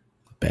wrong.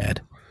 Bad.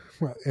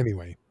 Well,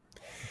 anyway.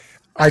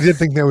 I did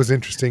think that was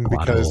interesting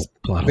because...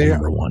 Plot hole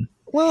number one.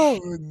 Well,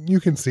 you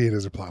can see it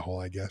as a plot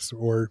hole, I guess.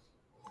 Or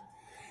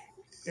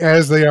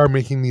as they are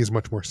making these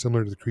much more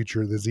similar to the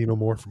creature, the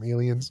xenomorph from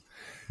Aliens.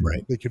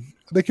 Right.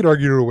 They could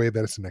argue away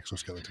that it's an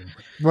exoskeleton.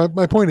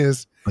 My point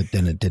is... But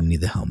then it didn't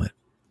need the helmet.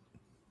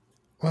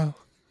 Well,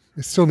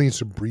 it still needs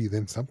to breathe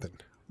in something.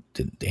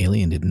 The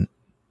alien didn't.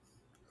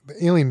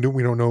 The alien,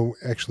 we don't know,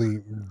 actually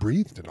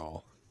breathed at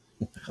all.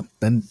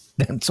 Then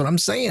that's what I'm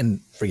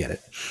saying. Forget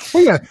it.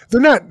 Well, yeah,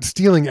 they're not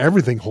stealing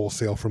everything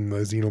wholesale from the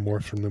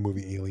xenomorphs from the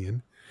movie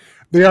Alien.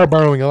 They are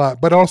borrowing a lot,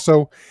 but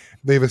also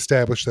they've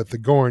established that the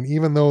Gorn,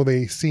 even though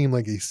they seem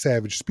like a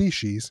savage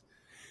species,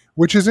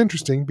 which is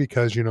interesting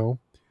because,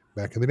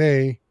 back in the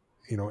day,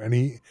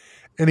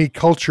 any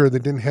culture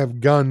that didn't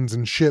have guns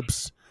and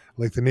ships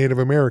like the Native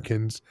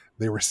Americans,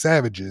 they were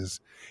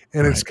savages.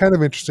 And It's kind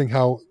of interesting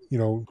how,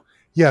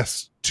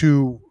 yes,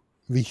 to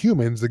the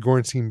humans, the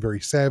Gorn seem very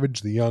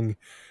savage. The young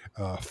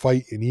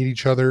fight and eat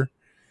each other,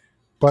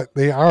 but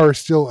they are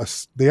still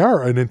they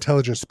are an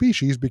intelligent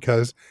species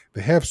because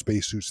they have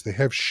spacesuits, they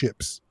have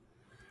ships.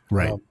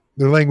 Right.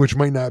 Their language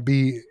might not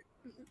be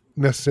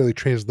necessarily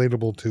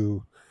translatable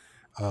to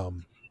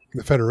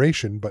the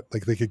Federation, but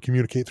like they could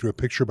communicate through a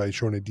picture by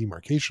showing a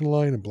demarcation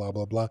line and blah,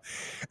 blah, blah.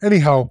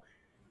 Anyhow,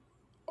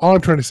 all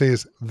I'm trying to say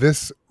is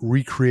this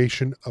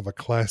recreation of a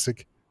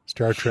classic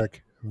Star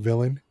Trek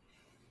villain,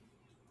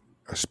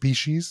 a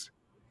species,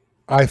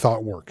 I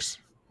thought works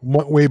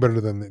way better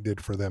than it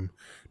did for them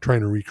trying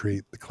to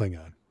recreate the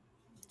Klingon.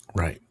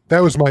 Right.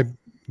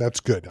 That's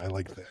good. I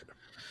like that.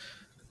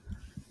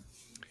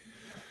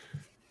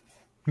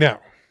 Now,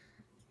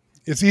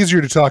 it's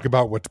easier to talk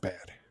about what's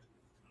bad.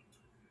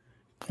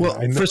 Well,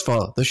 first of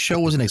all, the show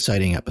was an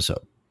exciting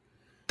episode.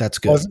 That's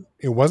good.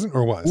 It wasn't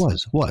or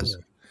was? Was.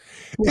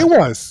 It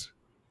was,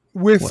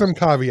 with some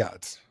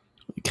caveats.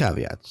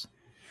 Caveats.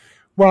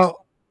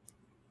 Well,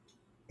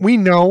 we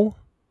know,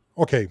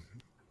 okay,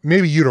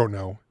 maybe you don't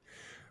know,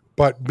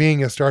 but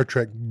being a Star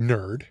Trek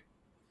nerd,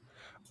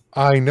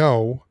 I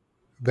know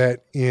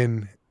that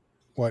in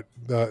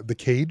the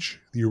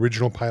Cage, the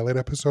original pilot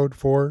episode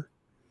for,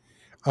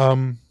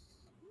 I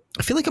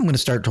feel like I'm going to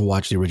start to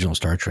watch the original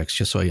Star Treks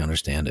just so I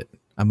understand it.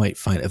 I might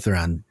find if they're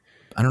on.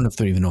 I don't know if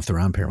they even know if they're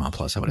on Paramount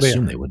Plus. I would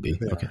assume they would be.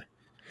 Okay.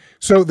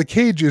 So the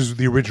Cage is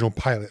the original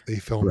pilot they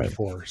filmed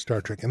for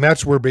Star Trek, and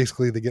that's where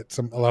basically they get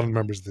a lot of the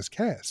members of this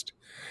cast.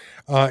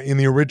 In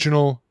the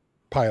original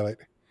pilot,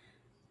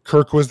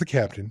 Kirk was the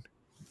captain.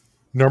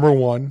 Number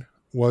one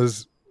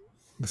was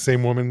the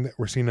same woman that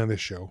we're seeing on this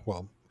show.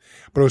 Well,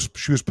 but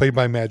she was played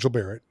by Majel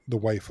Barrett, the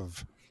wife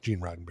of Gene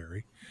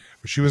Roddenberry.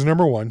 But she was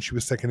number one. She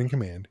was second in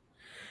command.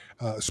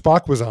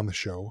 Spock was on the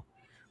show,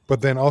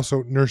 but then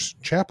also Nurse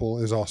Chapel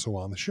is also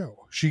on the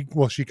show. She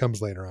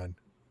comes later on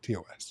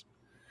TOS.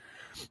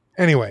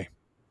 Anyway,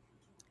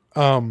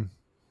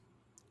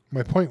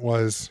 my point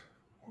was,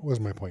 what was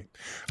my point?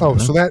 Oh,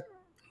 so that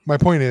my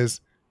point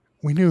is,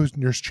 we knew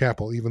Nurse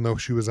Chapel, even though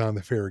she was on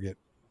the Farragut,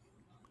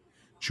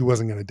 she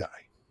wasn't going to die.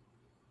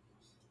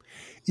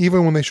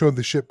 Even when they showed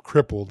the ship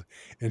crippled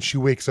and she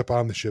wakes up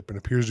on the ship and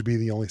appears to be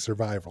the only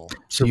survivor.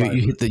 So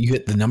you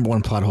hit the number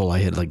one plot hole I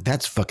hit. Like,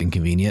 that's fucking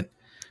convenient.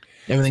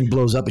 Everything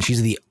blows up and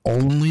she's the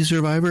only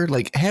survivor.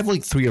 Like, have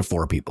like 3 or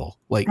 4 people.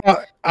 Like,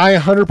 I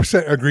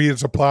 100% agree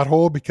it's a plot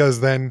hole,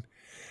 because then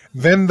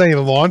they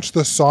launch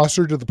the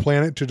saucer to the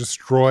planet to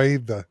destroy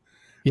the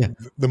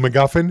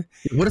MacGuffin.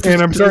 What if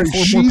and I'm sorry,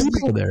 she's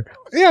there.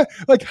 Yeah,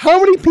 like how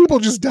many people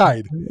just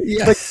died?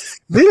 Yeah, like,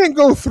 they didn't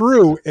go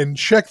through and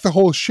check the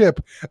whole ship.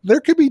 There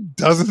could be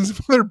dozens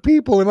of other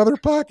people in other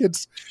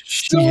pockets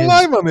still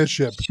alive on this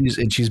ship.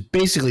 She's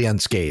basically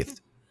unscathed.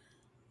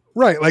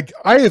 Right, like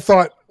I had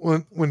thought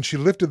when she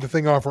lifted the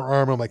thing off her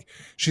arm, I'm like,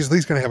 she's at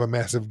least going to have a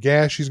massive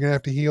gash she's going to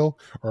have to heal,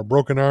 or a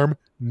broken arm.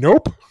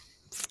 Nope,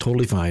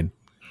 totally fine.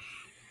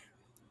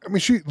 I mean,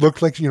 she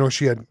looked like,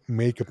 she had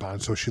makeup on,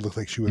 so she looked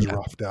like she was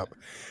roughed up.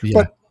 Yeah.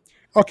 But,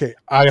 okay,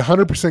 I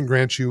 100%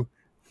 grant you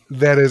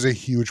that is a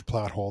huge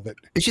plot hole. That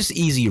it's just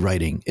easy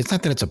writing. It's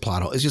not that it's a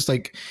plot hole. It's just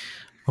like,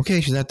 okay,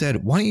 she's not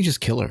dead. Why don't you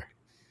just kill her? It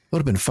would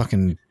have been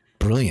fucking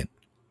brilliant.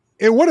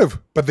 It would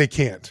have, but they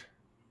can't.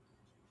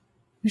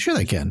 You sure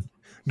they can?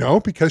 No,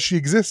 because she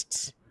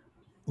exists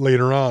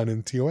later on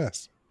in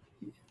TOS.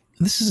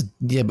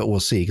 But we'll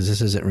see, because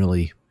this isn't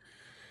really.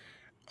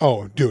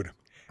 Oh, dude.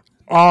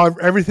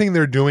 Everything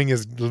they're doing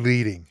is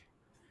leading.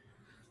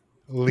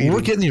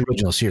 We're getting the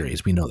original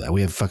series. We know that.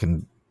 We have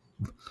fucking,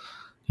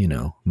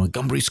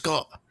 Montgomery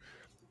Scott.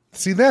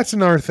 See, that's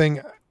another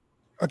thing.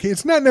 Okay,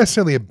 it's not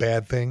necessarily a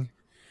bad thing.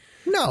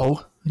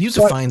 No, he was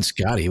a fine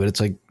Scotty, but it's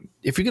like,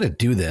 if you're going to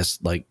do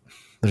this, like,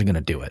 they're going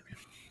to do it.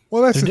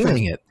 Well, that's they're the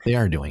doing thing. it. They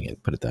are doing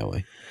it. Put it that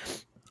way.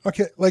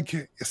 Okay,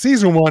 like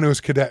season 1, it was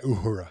Cadet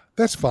Uhura.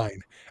 That's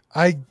fine.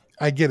 I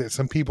get it.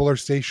 Some people are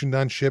stationed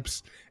on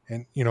ships.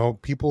 And,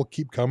 people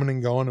keep coming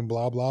and going and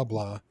blah, blah,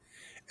 blah.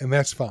 And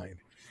that's fine.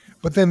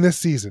 But then this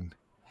season,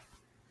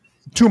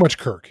 too much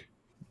Kirk.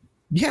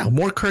 Yeah,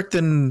 more Kirk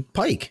than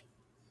Pike.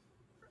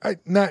 I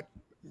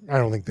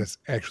don't think that's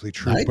actually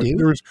true. I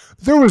do.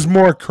 There was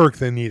more Kirk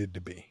than needed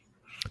to be.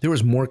 There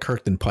was more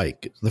Kirk than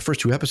Pike. The first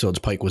 2 episodes,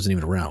 Pike wasn't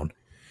even around.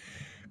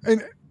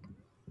 And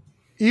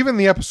even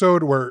the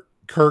episode where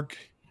Kirk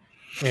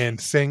and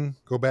Singh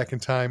go back in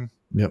time.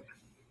 Yep.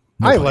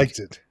 I liked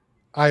it.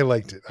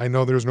 I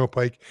know there's no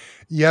Pike.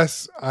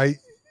 Yes,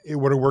 it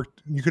would have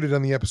worked. You could have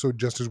done the episode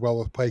just as well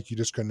with Pike. You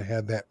just couldn't have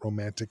had that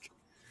romantic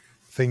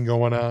thing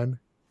going on.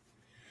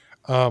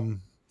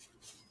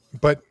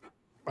 But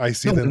I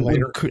see them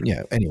later.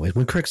 Anyway,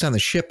 when Kirk's on the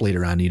ship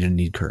later on, you didn't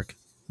need Kirk.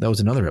 That was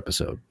another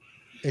episode.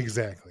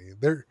 Exactly.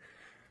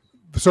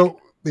 So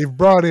they've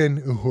brought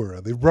in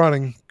Uhura. They've brought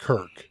in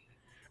Kirk.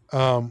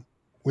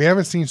 We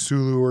haven't seen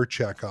Sulu or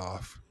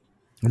Chekhov.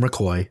 Or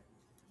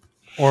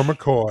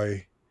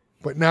McCoy.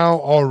 But now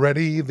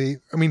already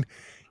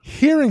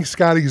hearing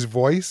Scotty's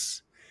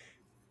voice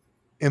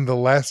in the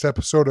last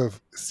episode of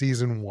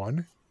season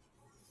 1,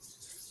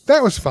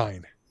 that was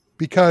fine,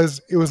 because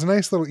it was a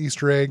nice little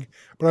Easter egg.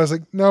 But I was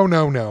like,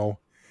 no,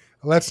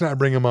 let's not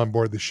bring him on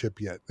board the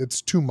ship yet.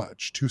 It's too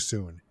much, too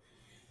soon.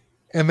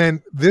 And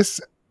then this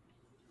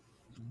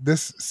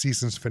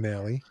season's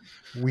finale,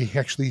 we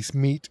actually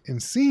meet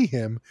and see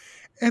him,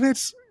 and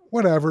it's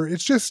whatever.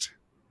 It's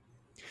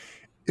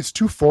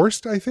too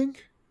forced, I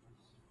think.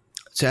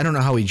 See, I don't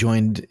know how he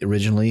joined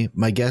originally.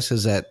 My guess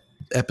is that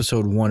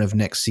episode 1 of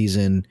next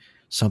season,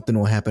 something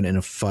will happen in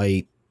a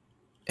fight,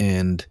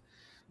 and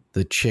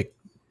the chick,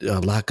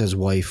 Laka's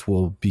wife,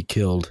 will be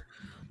killed,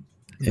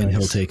 and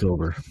he'll take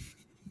over.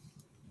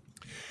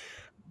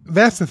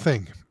 That's the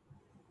thing.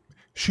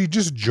 She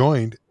just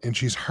joined, and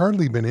she's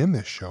hardly been in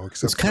this show.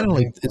 Except it's kind of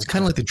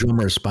like the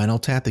drummer of Spinal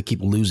Tap. They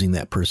keep losing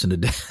that person to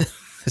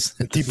death.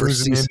 Keep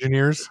losing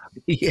engineers.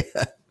 Yeah.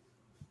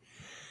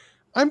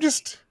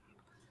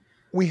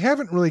 We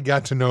haven't really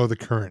got to know the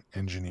current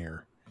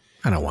engineer.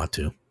 I don't want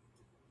to.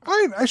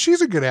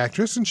 She's a good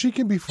actress and she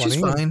can be funny.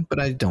 She's fine, but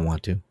I don't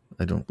want to.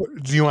 I don't.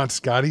 Do you want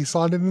Scotty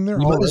slotted in there?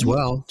 You might as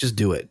well. Just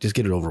do it. Just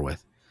get it over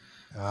with.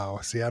 Oh,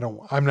 see,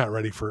 I'm not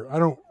ready for, I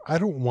don't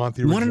want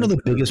the You want to know the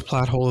original biggest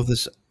plot hole of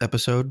this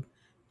episode?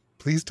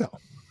 Please tell.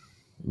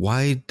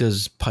 Why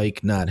does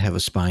Pike not have a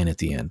spine at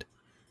the end?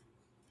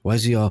 Why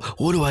is he all,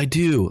 what do I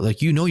do?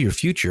 Like, you know your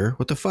future.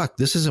 What the fuck?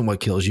 This isn't what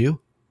kills you.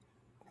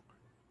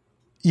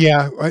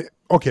 Yeah.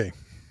 Okay.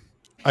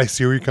 I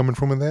see where you're coming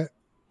from with that.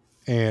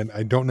 And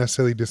I don't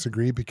necessarily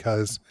disagree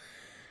because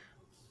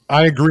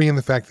I agree in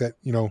the fact that,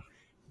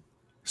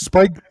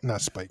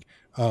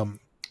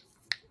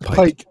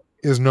 Pike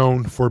is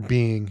known for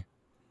being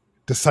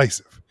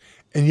decisive.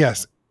 And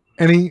yes,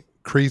 any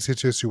crazy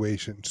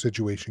situation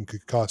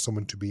could cause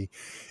someone to be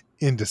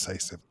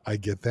indecisive. I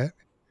get that.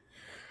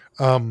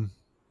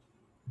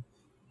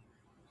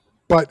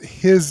 But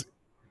his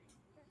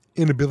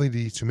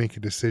inability to make a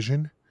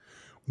decision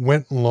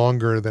went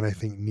longer than I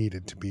think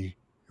needed to be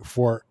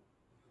for.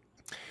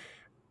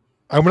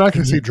 I'm not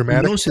going to say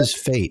dramatic. He knows his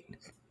fate.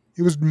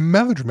 It was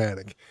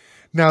melodramatic.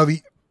 Now,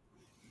 the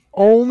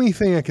only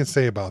thing I can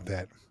say about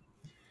that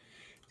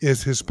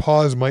is his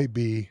pause might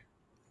be,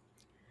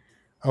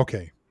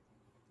 okay,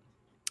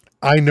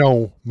 I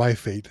know my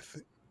fate.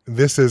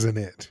 This isn't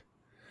it.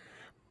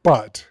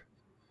 But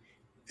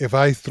if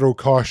I throw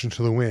caution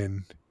to the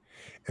wind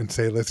and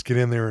say, let's get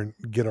in there and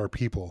get our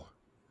people,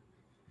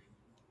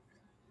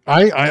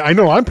 I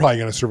know I'm probably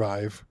going to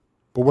survive.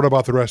 But what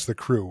about the rest of the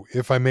crew?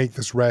 If I make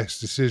this rash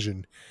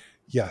decision,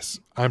 yes,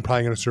 I'm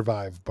probably going to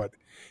survive. But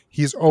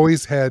he's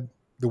always had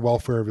the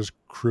welfare of his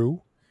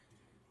crew.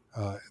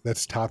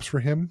 That's tops for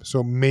him.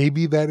 So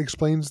maybe that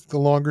explains the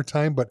longer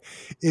time. But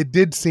it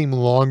did seem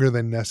longer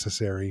than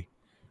necessary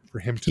for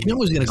him to. He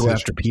was going to go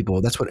after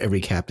people. That's what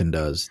every captain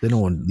does. They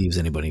don't want to leave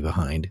anybody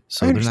behind.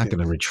 So they're not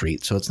going to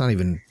retreat. So it's not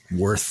even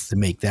worth to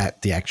make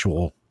that the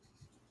actual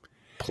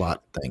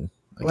plot thing.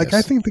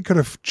 I think they could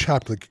have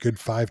chopped like a good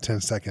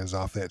 5-10 seconds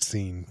off that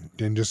scene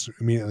and just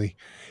immediately,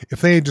 if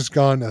they had just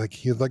gone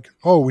he's like,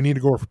 oh, we need to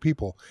go for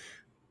people.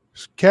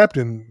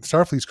 Captain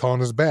Starfleet's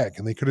calling us back,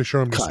 and they could have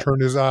shown him just turn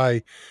his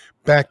eye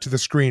back to the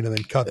screen and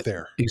then cut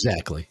there.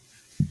 Exactly.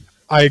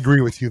 I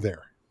agree with you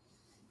there.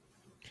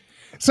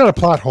 It's not a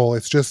plot hole.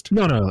 It's just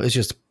no. It's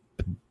just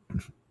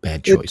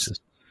bad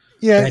choices.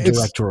 Bad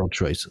directorial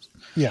choices.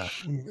 Yeah,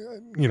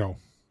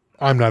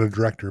 I'm not a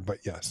director, but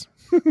yes.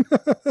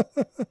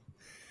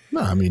 No,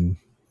 I mean,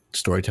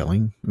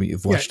 storytelling.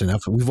 We've watched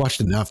enough. We've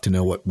watched enough to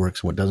know what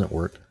works and what doesn't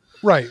work.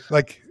 Right.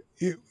 Like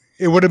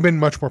it would have been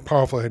much more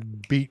powerful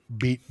had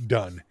beat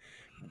done.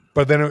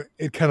 But then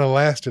it kind of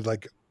lasted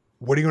like,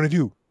 what are you going to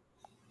do?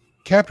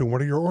 Captain,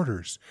 what are your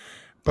orders?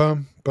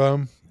 Bum,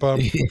 bum,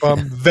 bum,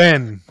 bum.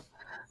 Then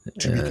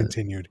to be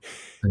continued.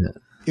 Yeah.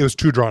 It was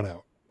too drawn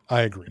out.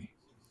 I agree.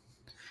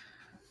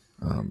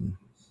 And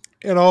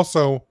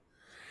also,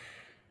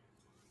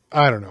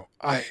 I don't know.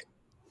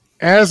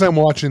 As I'm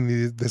watching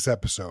this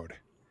episode,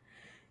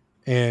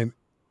 and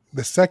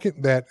the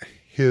second that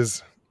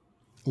his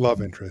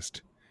love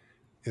interest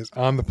is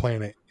on the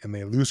planet and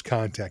they lose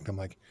contact, I'm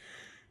like,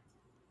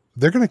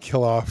 they're going to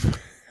kill off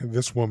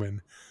this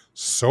woman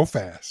so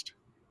fast.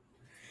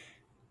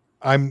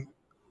 Like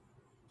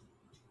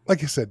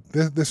I said,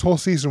 this whole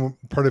season,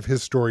 part of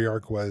his story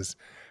arc was,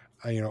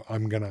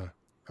 I'm gonna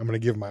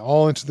give my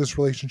all into this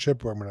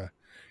relationship, or I'm gonna.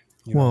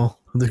 Well,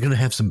 they're gonna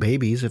have some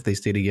babies if they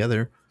stay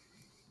together.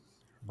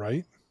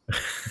 Right.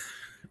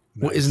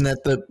 Well, isn't that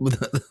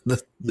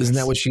isn't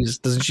that what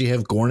doesn't she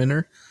have Gorn in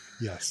her?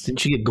 Yes. Didn't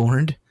she get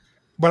Gorned?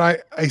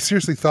 But I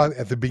seriously thought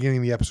at the beginning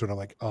of the episode, I'm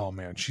like, oh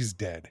man, she's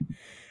dead.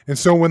 And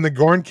so when the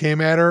Gorn came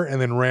at her and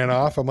then ran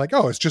off, I'm like,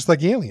 oh, it's just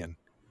like Alien.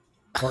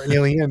 Or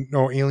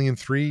Alien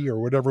 3 or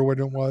whatever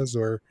it was,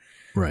 or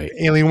right.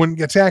 Alien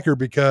wouldn't attack her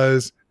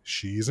because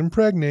she's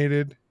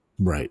impregnated.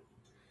 Right.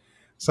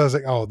 So I was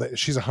like, oh,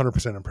 she's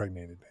 100%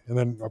 impregnated. And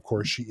then of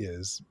course she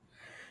is.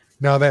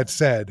 Now that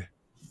said,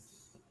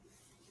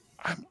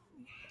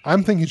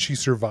 I'm thinking she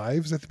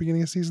survives at the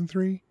beginning of season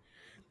 3,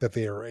 that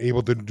they are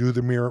able to do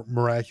the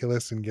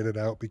miraculous and get it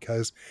out,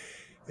 because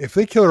if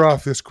they kill her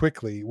off this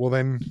quickly, well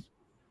then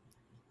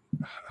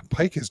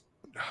Pike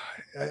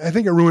I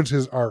think it ruins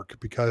his arc,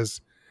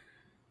 because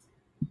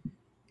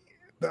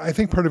I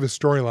think part of his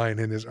storyline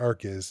in his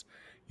arc is,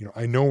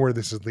 I know where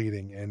this is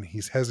leading, and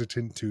he's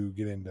hesitant to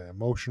get into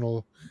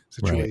emotional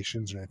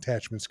situations and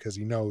attachments because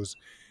he knows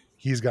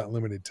he's got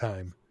limited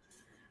time.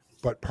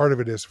 But part of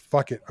it is,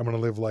 fuck it, I'm going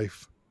to live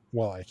life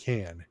while I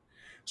can.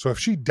 So if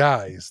she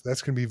dies,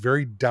 that's going to be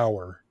very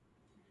dour,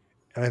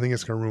 and I think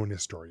it's going to ruin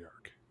his story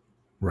arc.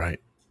 Right.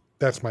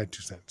 That's my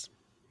 2 cents.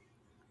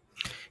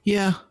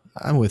 Yeah,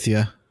 I'm with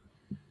you.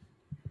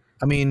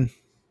 I mean,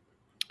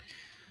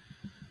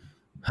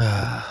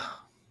 I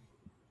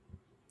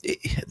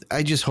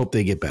just hope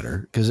they get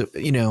better, because, it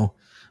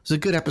was a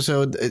good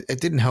episode. It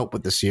didn't help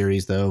with the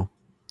series, though.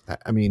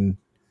 I mean,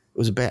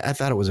 I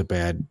thought it was a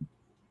bad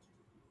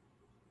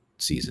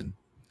season.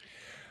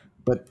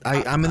 But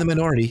I'm in the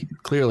minority,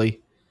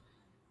 clearly.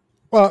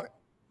 Well,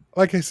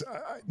 like I said,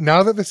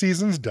 now that the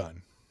season's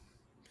done,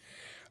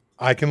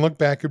 I can look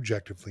back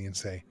objectively and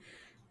say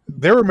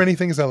there were many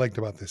things I liked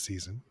about this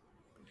season.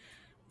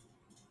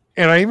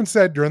 And I even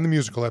said during the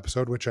musical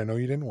episode, which I know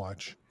you didn't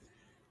watch,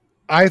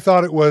 I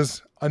thought it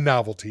was a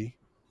novelty,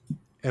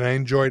 and I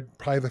enjoyed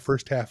probably the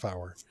first half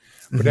hour.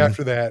 But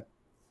after that,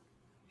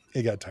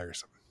 it got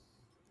tiresome.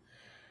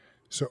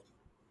 So,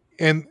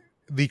 and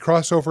the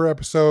crossover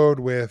episode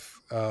with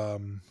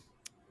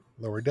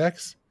Lower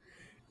Decks,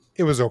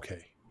 it was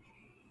okay.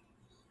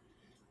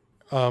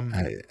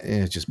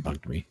 It just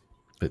bugged me.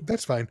 But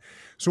that's fine.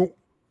 So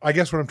I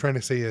guess what I'm trying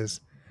to say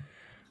is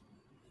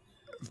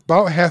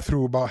about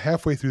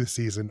halfway through the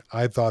season,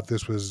 I thought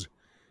this was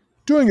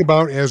doing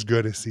about as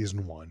good as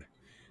season 1.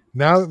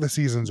 Now that the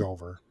season's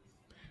over,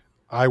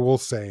 I will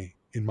say,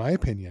 in my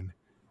opinion,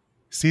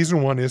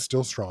 season 1 is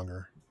still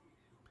stronger.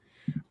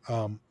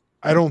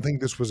 I don't think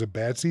this was a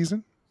bad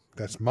season.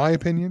 That's my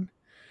opinion.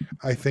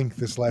 I think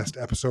this last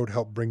episode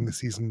helped bring the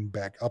season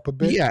back up a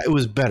bit. Yeah, it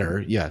was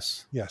better.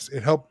 Yes. Yes,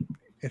 it helped.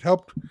 It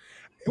helped.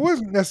 It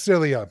wasn't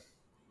necessarily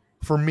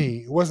for me,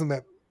 it wasn't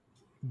that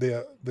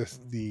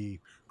the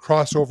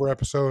crossover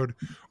episode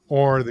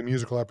or the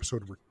musical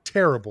episode were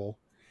terrible,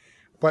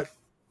 but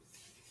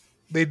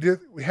they did,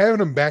 having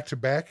them back to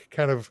back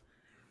kind of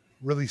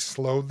really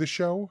slowed the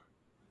show.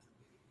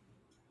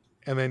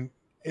 And then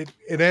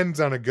it ends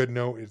on a good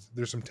note.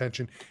 There's some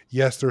tension.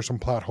 Yes, there's some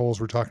plot holes.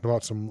 We're talking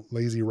about some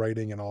lazy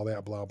writing and all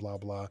that, blah, blah,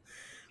 blah.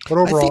 But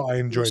overall, I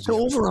enjoyed it. So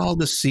overall,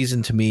 this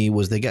season to me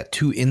was they got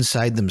too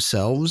inside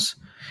themselves,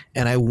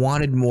 and I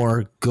wanted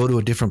more go to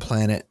a different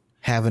planet,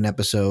 have an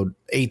episode,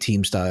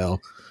 A-Team style,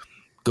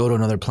 go to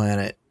another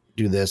planet,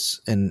 do this.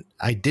 And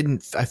I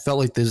felt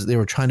like they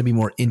were trying to be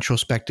more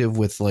introspective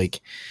with, like,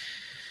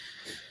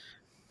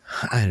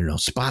 I don't know,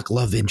 Spock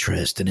love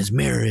interest and his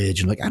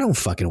marriage. And like, I don't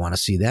fucking want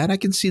to see that. I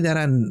can see that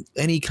on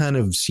any kind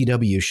of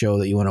CW show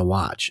that you want to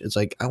watch. It's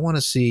like, I want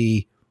to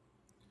see,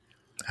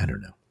 I don't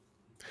know.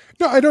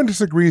 No, I don't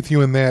disagree with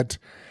you in that.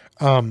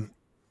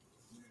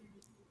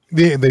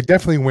 They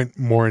definitely went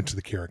more into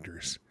the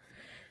characters.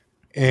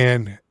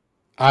 And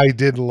I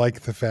did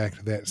like the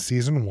fact that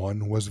season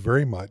 1 was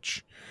very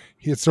much,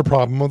 it's the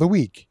problem of the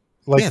week.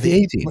 Like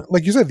the A-Team.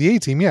 Like you said, the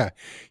A-Team, yeah.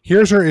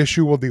 Here's our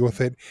issue, we'll deal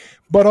with it.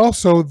 But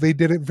also, they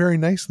did it very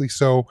nicely,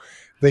 so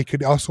they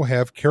could also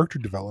have character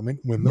development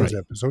when those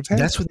episodes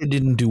happen. That's what they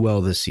didn't do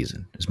well this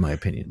season, is my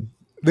opinion.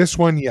 This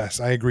one, yes,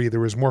 I agree.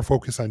 There was more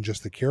focus on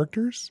just the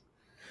characters,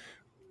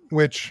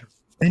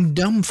 and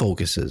dumb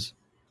focuses.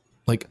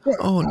 Like,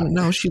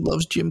 now she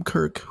loves Jim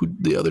Kirk, who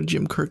the other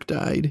Jim Kirk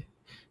died.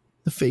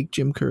 The fake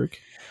Jim Kirk.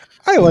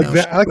 I like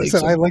that. Like I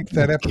said, I liked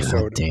that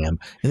episode. God damn.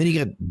 And then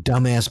you got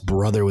dumbass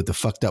brother with the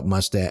fucked up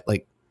mustache.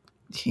 Like,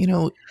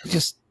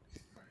 just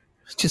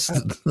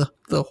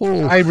the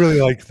whole. I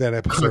really liked that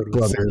episode. Kirk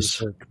brothers.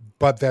 Kirk.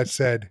 But that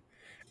said,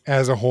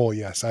 as a whole,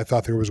 yes, I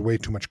thought there was way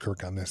too much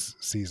Kirk on this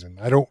season.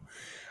 I don't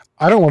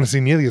want to see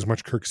nearly as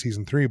much Kirk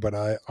season 3, but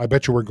I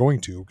bet you we're going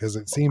to, because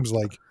it seems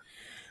like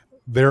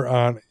they're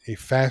on a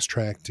fast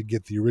track to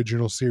get the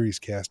original series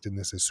cast in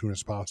this as soon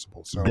as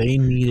possible. So they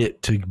need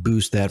it to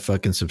boost that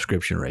fucking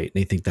subscription rate.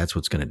 They think that's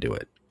what's going to do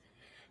it.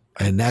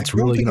 And that's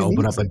really going to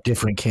open up a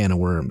different can of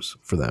worms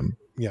for them.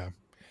 Yeah.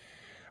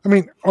 I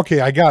mean, okay,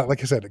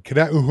 like I said,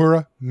 Cadet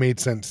Uhura made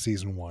sense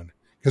season 1.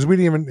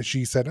 Because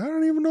she said, I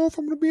don't even know if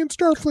I'm going to be in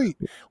Starfleet.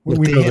 We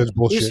know that's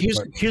bullshit.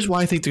 Here's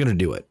why I think they're going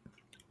to do it.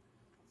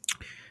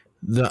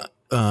 The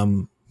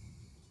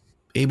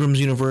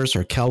Abrams universe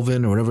or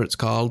Kelvin or whatever it's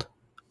called,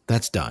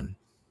 that's done.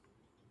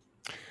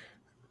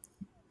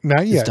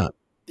 Not yet. It's done.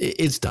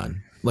 It's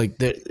done. Like,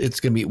 it's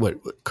going to be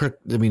Kirk,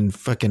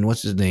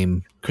 what's his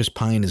name? Chris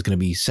Pine is going to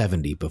be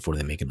 70 before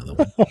they make another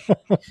one.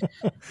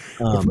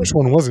 The first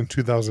one was in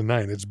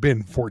 2009. It's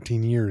been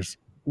 14 years.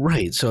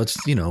 Right. So it's,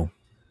 they're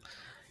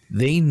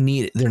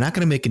not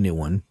going to make a new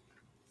one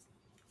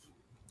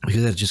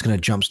because that's just going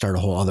to jumpstart a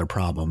whole other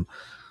problem.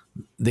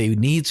 They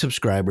need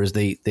subscribers.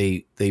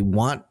 They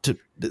want to,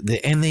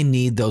 and they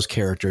need those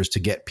characters to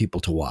get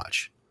people to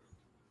watch.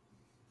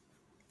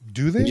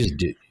 Do they? Just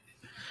do.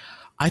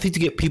 I think to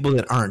get people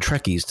that aren't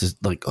Trekkies to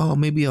like,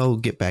 maybe I'll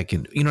get back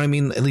in. You know what I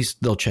mean? At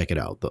least they'll check it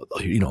out.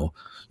 You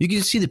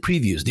can see the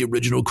previews, the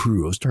original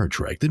crew of Star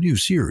Trek, the new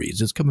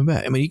series, it's coming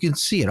back. I mean, you can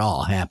see it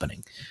all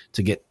happening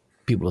to get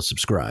people to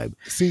subscribe.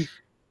 See,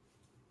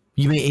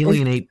 you may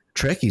alienate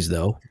Trekkies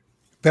though.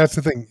 That's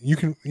the thing. You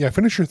can,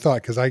 finish your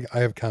thought because I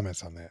have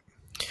comments on that.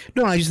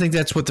 No, I just think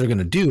that's what they're going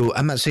to do.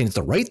 I'm not saying it's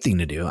the right thing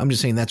to do. I'm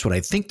just saying that's what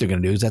I think they're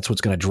going to do. Is that's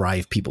what's going to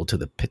drive people to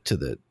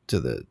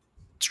the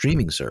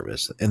streaming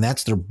service, and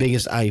that's their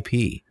biggest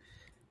IP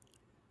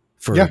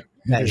for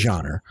that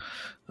genre.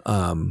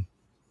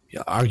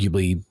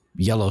 Arguably,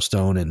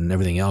 Yellowstone and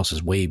everything else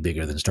is way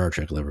bigger than Star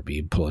Trek will ever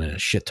be, pulling in a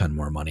shit ton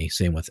more money.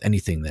 Same with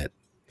anything that.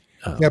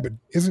 But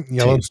isn't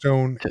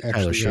Yellowstone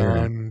actually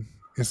on?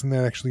 Isn't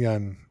that actually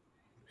on?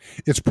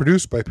 It's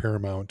produced by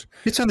Paramount.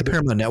 It's on the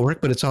Paramount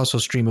Network, but it's also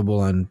streamable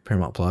on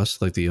Paramount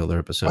Plus, like the other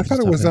episodes. I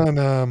thought it was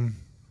on.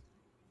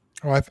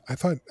 Oh, I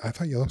thought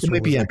Yellowstone It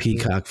might be was on actually-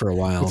 Peacock for a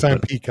while. It's on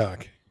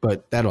Peacock.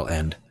 but that'll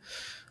end.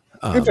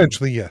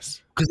 Eventually,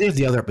 yes. Because they have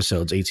the other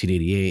episodes,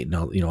 1888, and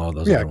all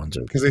those Yeah, other ones.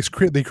 because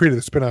they created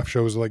the spin-off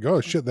shows like,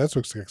 oh shit, that's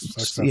what's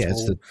successful. Yeah,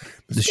 it's the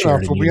spin-offs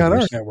shared will be on our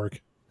universe.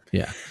 network.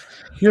 Yeah.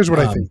 Here's what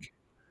I think.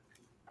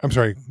 I'm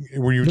sorry.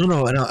 Were you?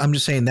 No. I'm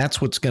just saying that's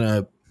what's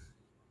gonna,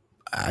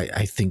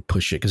 I think,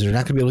 push it, because they're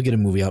not gonna be able to get a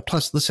movie out.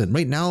 Plus, listen,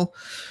 right now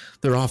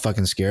they're all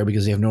fucking scared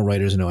because they have no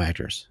writers and no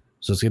actors.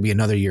 So it's gonna be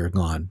another year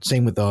gone.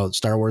 Same with the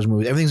Star Wars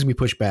movies. Everything's gonna be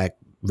pushed back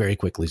very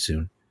quickly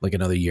soon, like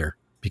another year.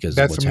 Because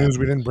that's some news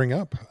we didn't bring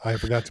up. I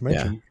forgot to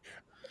mention. Yeah.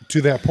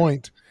 To that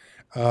point,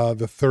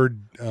 the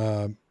third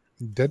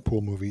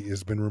Deadpool movie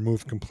has been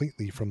removed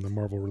completely from the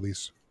Marvel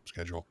release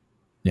schedule.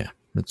 Yeah,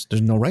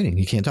 there's no writing.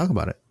 You can't talk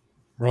about it.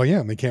 Well, yeah,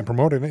 and they can't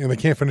promote it, and they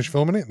can't finish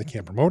filming it, and they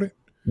can't promote it.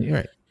 You're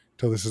right.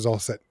 Till this is all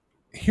set.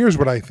 Here's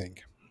what I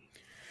think.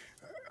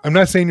 I'm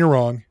not saying you're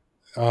wrong,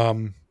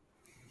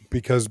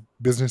 because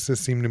businesses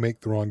seem to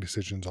make the wrong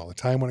decisions all the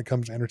time when it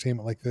comes to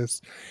entertainment like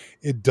this.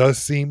 It does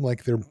seem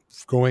like they're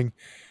going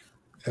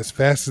as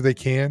fast as they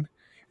can.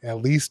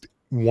 At least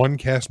one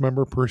cast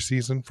member per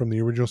season from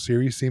the original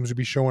series seems to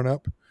be showing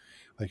up.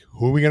 Like,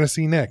 who are we going to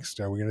see next?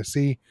 Are we going to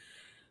see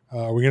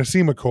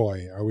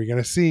McCoy? Are we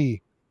going to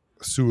see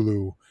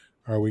Sulu?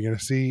 Are we going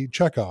to see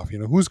Chekhov?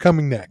 Who's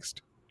coming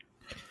next?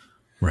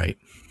 Right.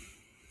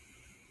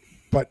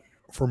 But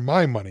for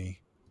my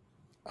money,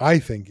 I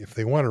think if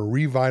they want to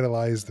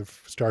revitalize the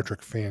Star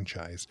Trek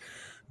franchise,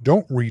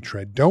 don't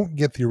retread, don't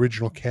get the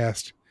original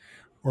cast,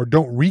 or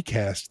don't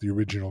recast the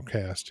original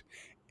cast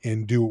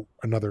and do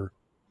another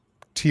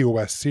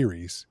TOS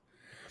series.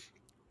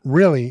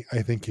 Really,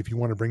 I think if you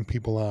want to bring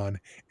people on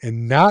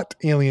and not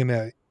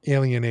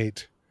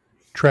alienate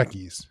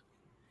Trekkies,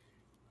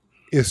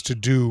 is to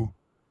do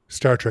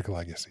Star Trek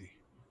Legacy.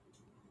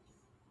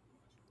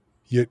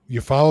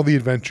 You follow the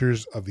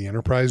adventures of the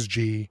Enterprise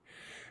G.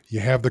 You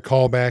have the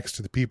callbacks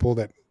to the people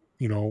that,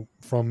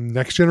 from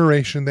Next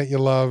Generation that you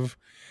love,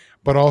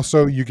 but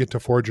also you get to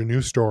forge a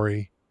new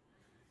story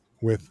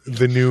with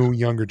the new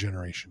younger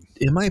generation.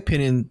 In my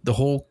opinion, the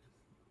whole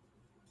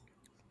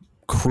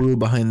crew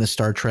behind the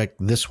Star Trek,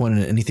 this one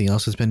and anything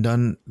else that's been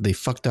done, they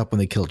fucked up when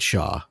they killed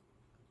Shaw.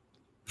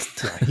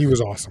 Yeah, he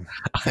was awesome.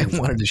 I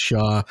wanted a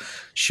Shaw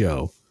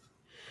show.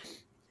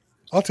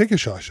 I'll take a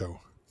Shaw show.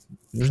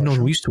 There's no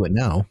use to it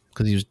now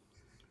because he was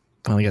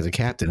finally got the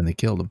captain and they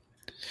killed him.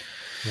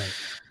 Right.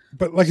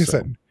 But like I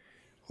said,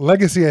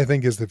 Legacy, I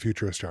think, is the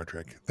future of Star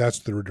Trek. That's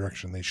the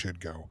direction they should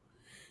go.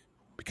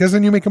 Because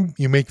then you make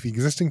the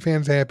existing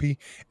fans happy,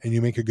 and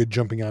you make a good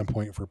jumping on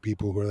point for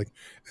people who are like,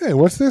 hey,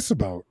 what's this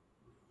about?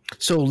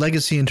 So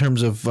Legacy in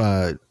terms of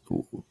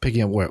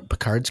picking up what,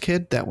 Picard's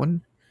kid, that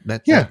one?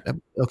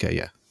 Okay,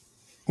 yeah.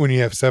 When you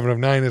have 7 of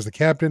 9 as the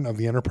captain of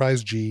the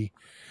Enterprise G,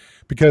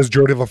 because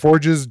Geordi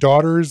LaForge's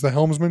daughter is the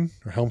helmsman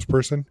or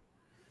helmsperson.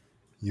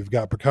 You've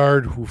got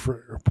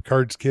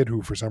Picard's kid,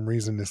 who for some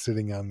reason is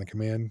sitting on the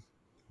command,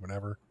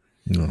 whatever.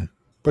 No.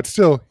 But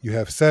still, you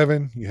have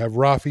 7. You have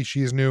Rafi.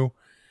 She's new.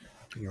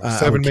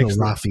 7 makes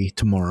Rafi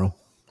tomorrow.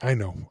 I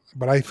know,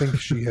 but I think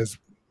she has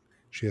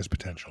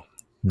potential.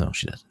 No,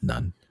 she does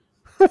none.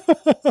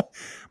 But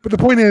the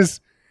point is,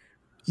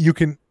 you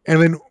can,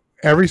 and then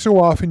every so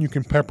often you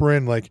can pepper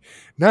in, like,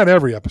 not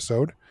every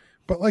episode,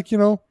 but like,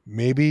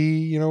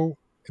 maybe,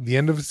 at the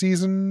end of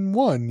season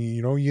 1,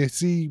 you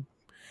see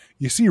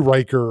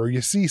Riker, or you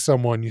see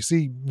someone, you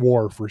see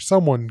Worf, or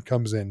someone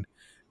comes in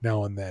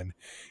now and then,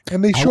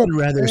 and they show. I would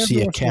rather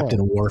see a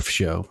Captain Worf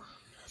show,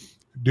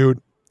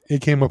 dude. It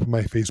came up in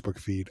my Facebook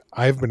feed.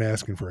 I've been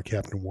asking for a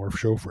Captain Worf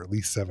show for at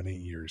least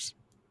 7-8 years.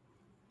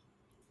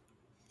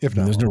 If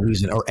not, there's no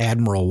reason. Or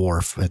Admiral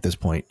Worf at this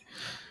point.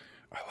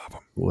 I love him.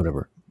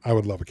 Whatever. I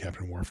would love a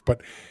Captain Worf, but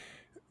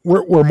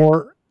we're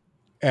more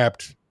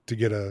apt to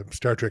get a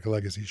Star Trek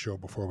Legacy show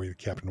before we get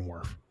Captain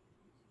Worf.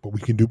 But we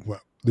can do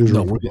well. We're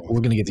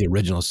going to get the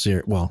original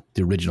series. Well,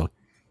 the original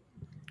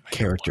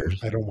characters.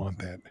 I don't want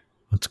that.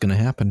 What's going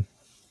to happen?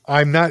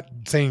 I'm not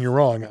saying you're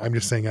wrong. I'm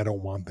just saying I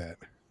don't want that.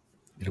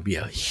 It'll be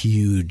a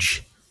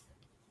huge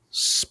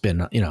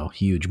spin,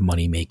 huge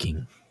money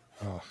making.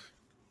 Oh.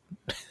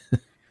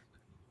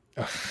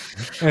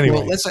 Anyway,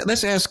 well,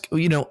 let's ask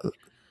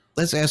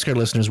our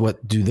listeners,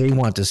 what do they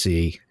want to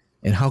see,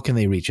 and how can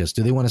they reach us?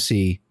 Do they want to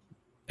see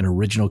an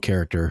original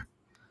character?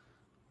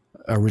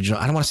 I don't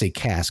want to say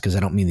cast because I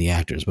don't mean the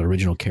actors, but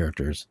original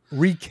characters.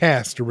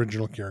 Recast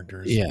original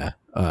characters. Yeah,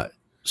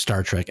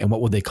 Star Trek, and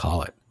what would they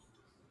call it?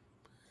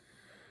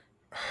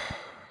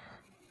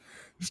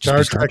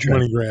 Star Trek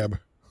money grab.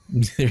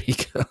 There you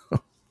go.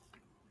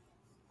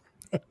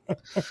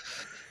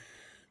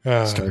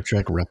 Star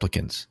Trek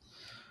replicants.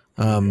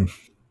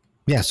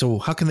 Yeah. So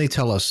how can they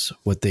tell us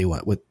what they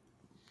want? What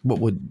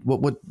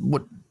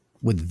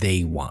would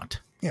they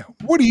want? Yeah.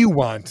 What do you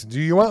want? Do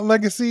you want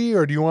Legacy,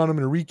 or do you want them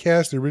to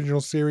recast the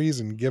original series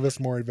and give us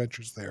more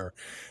adventures there?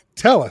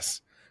 Tell us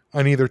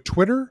on either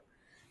Twitter,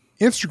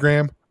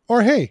 Instagram,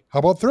 or hey, how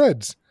about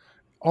Threads?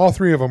 All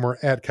 3 of them are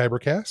at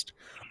Kybercast.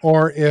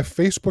 Or if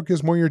Facebook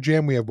is more your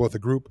jam, we have both a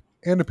group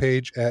and a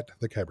page at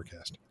the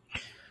Kybercast.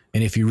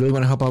 And if you really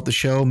want to help out the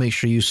show, make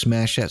sure you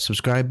smash that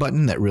subscribe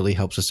button. That really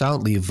helps us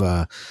out. Leave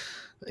a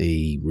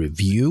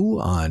review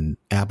on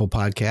Apple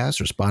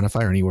Podcasts or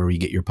Spotify or anywhere where you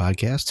get your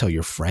podcasts. Tell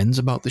your friends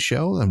about the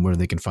show and where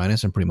they can find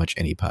us on pretty much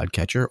any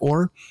podcatcher,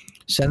 or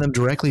send them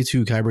directly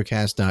to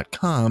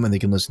Kybercast.com and they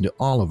can listen to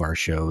all of our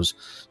shows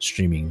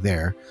streaming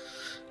there.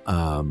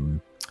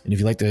 And if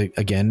you'd like to,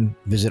 again,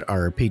 visit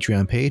our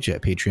Patreon page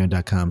at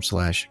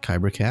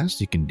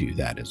patreon.com/Kybercast, you can do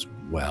that as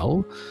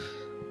well.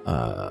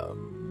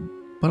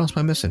 What else am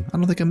I missing? I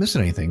don't think I'm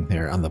missing anything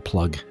there on the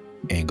plug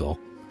angle.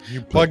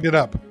 You plugged it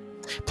up.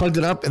 Plugged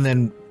it up, and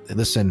then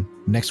listen,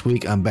 next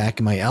week I'm back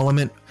in my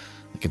element.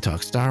 I could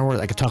talk Star Wars.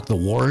 I could talk the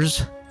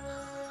wars.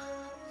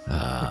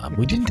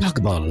 We didn't talk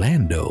about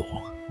Lando.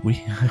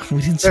 We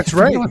didn't. That's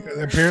right.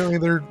 Apparently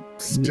they're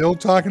still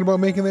talking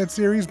about making that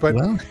series, but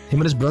well, him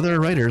and his brother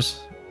are writers.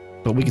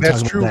 But we can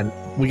talk about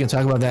that. We can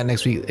talk about that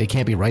next week. It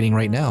can't be writing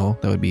right now.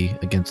 That would be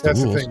against the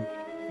rules. That's the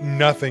thing.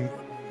 Nothing.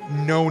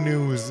 No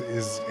news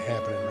is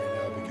happening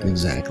right now.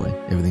 Exactly.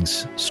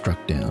 Everything's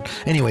struck down.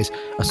 Anyways,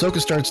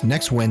 Ahsoka starts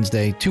next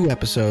Wednesday, 2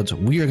 episodes.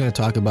 We are going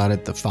to talk about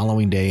it the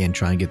following day and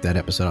try and get that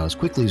episode out as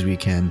quickly as we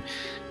can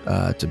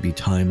to be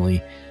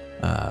timely.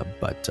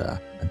 But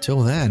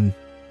until then,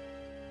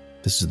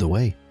 this is the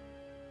way.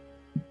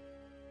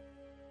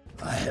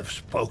 I have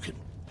spoken.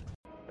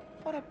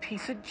 What a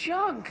piece of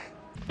junk.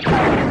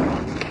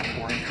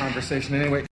 Boring conversation anyway.